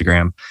Facebook and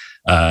Instagram.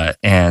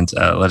 And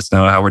let us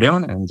know how we're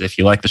doing. And if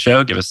you like the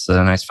show, give us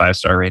a nice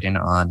 5-star rating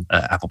on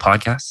Apple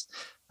Podcasts.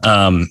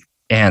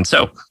 And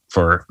so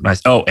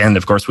and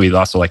of course, we'd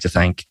also like to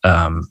thank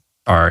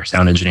our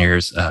sound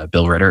engineers,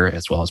 Bill Ritter,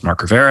 as well as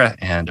Mark Rivera,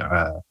 and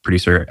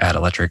producer at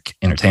Electric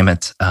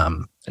Entertainment,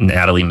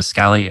 Natalie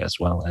Muscali, as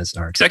well as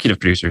our executive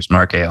producers,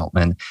 Mark A.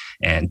 Altman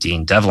and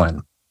Dean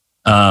Devlin.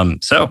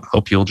 So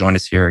hope you'll join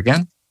us here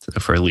again.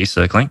 For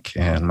Lisa Klink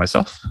and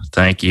myself,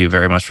 thank you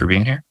very much for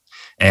being here.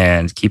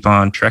 And keep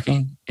on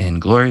trekking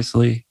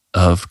ingloriously,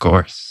 of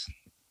course.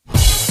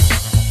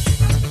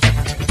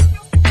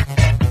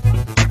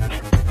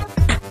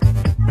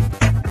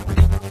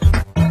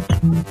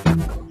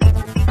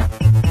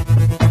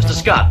 Mr.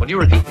 Scott, would you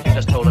repeat what you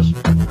just told us?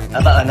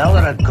 About an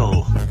hour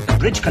ago, the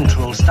bridge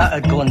control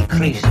started going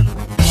crazy.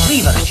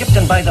 Levers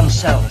shifting by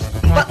themselves,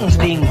 buttons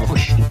being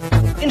pushed,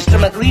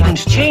 instrument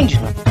readings changing.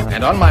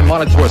 And on my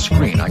monitor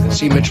screen, I can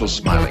see Mitchell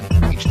smiling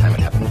each time it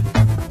happened,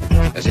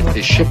 as if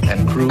his ship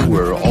and crew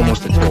were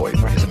almost a toy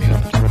for his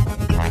amusement.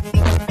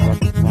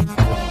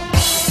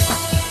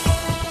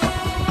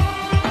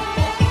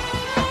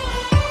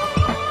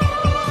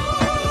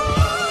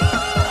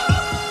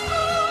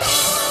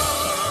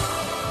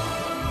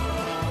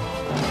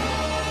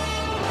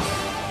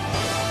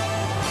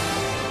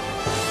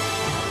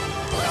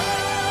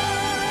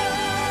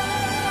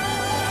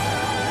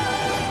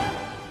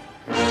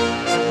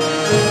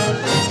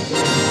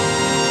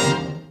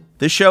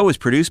 This show is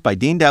produced by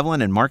Dean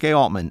Devlin and Mark A.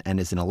 Altman and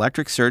is an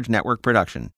Electric Surge Network production.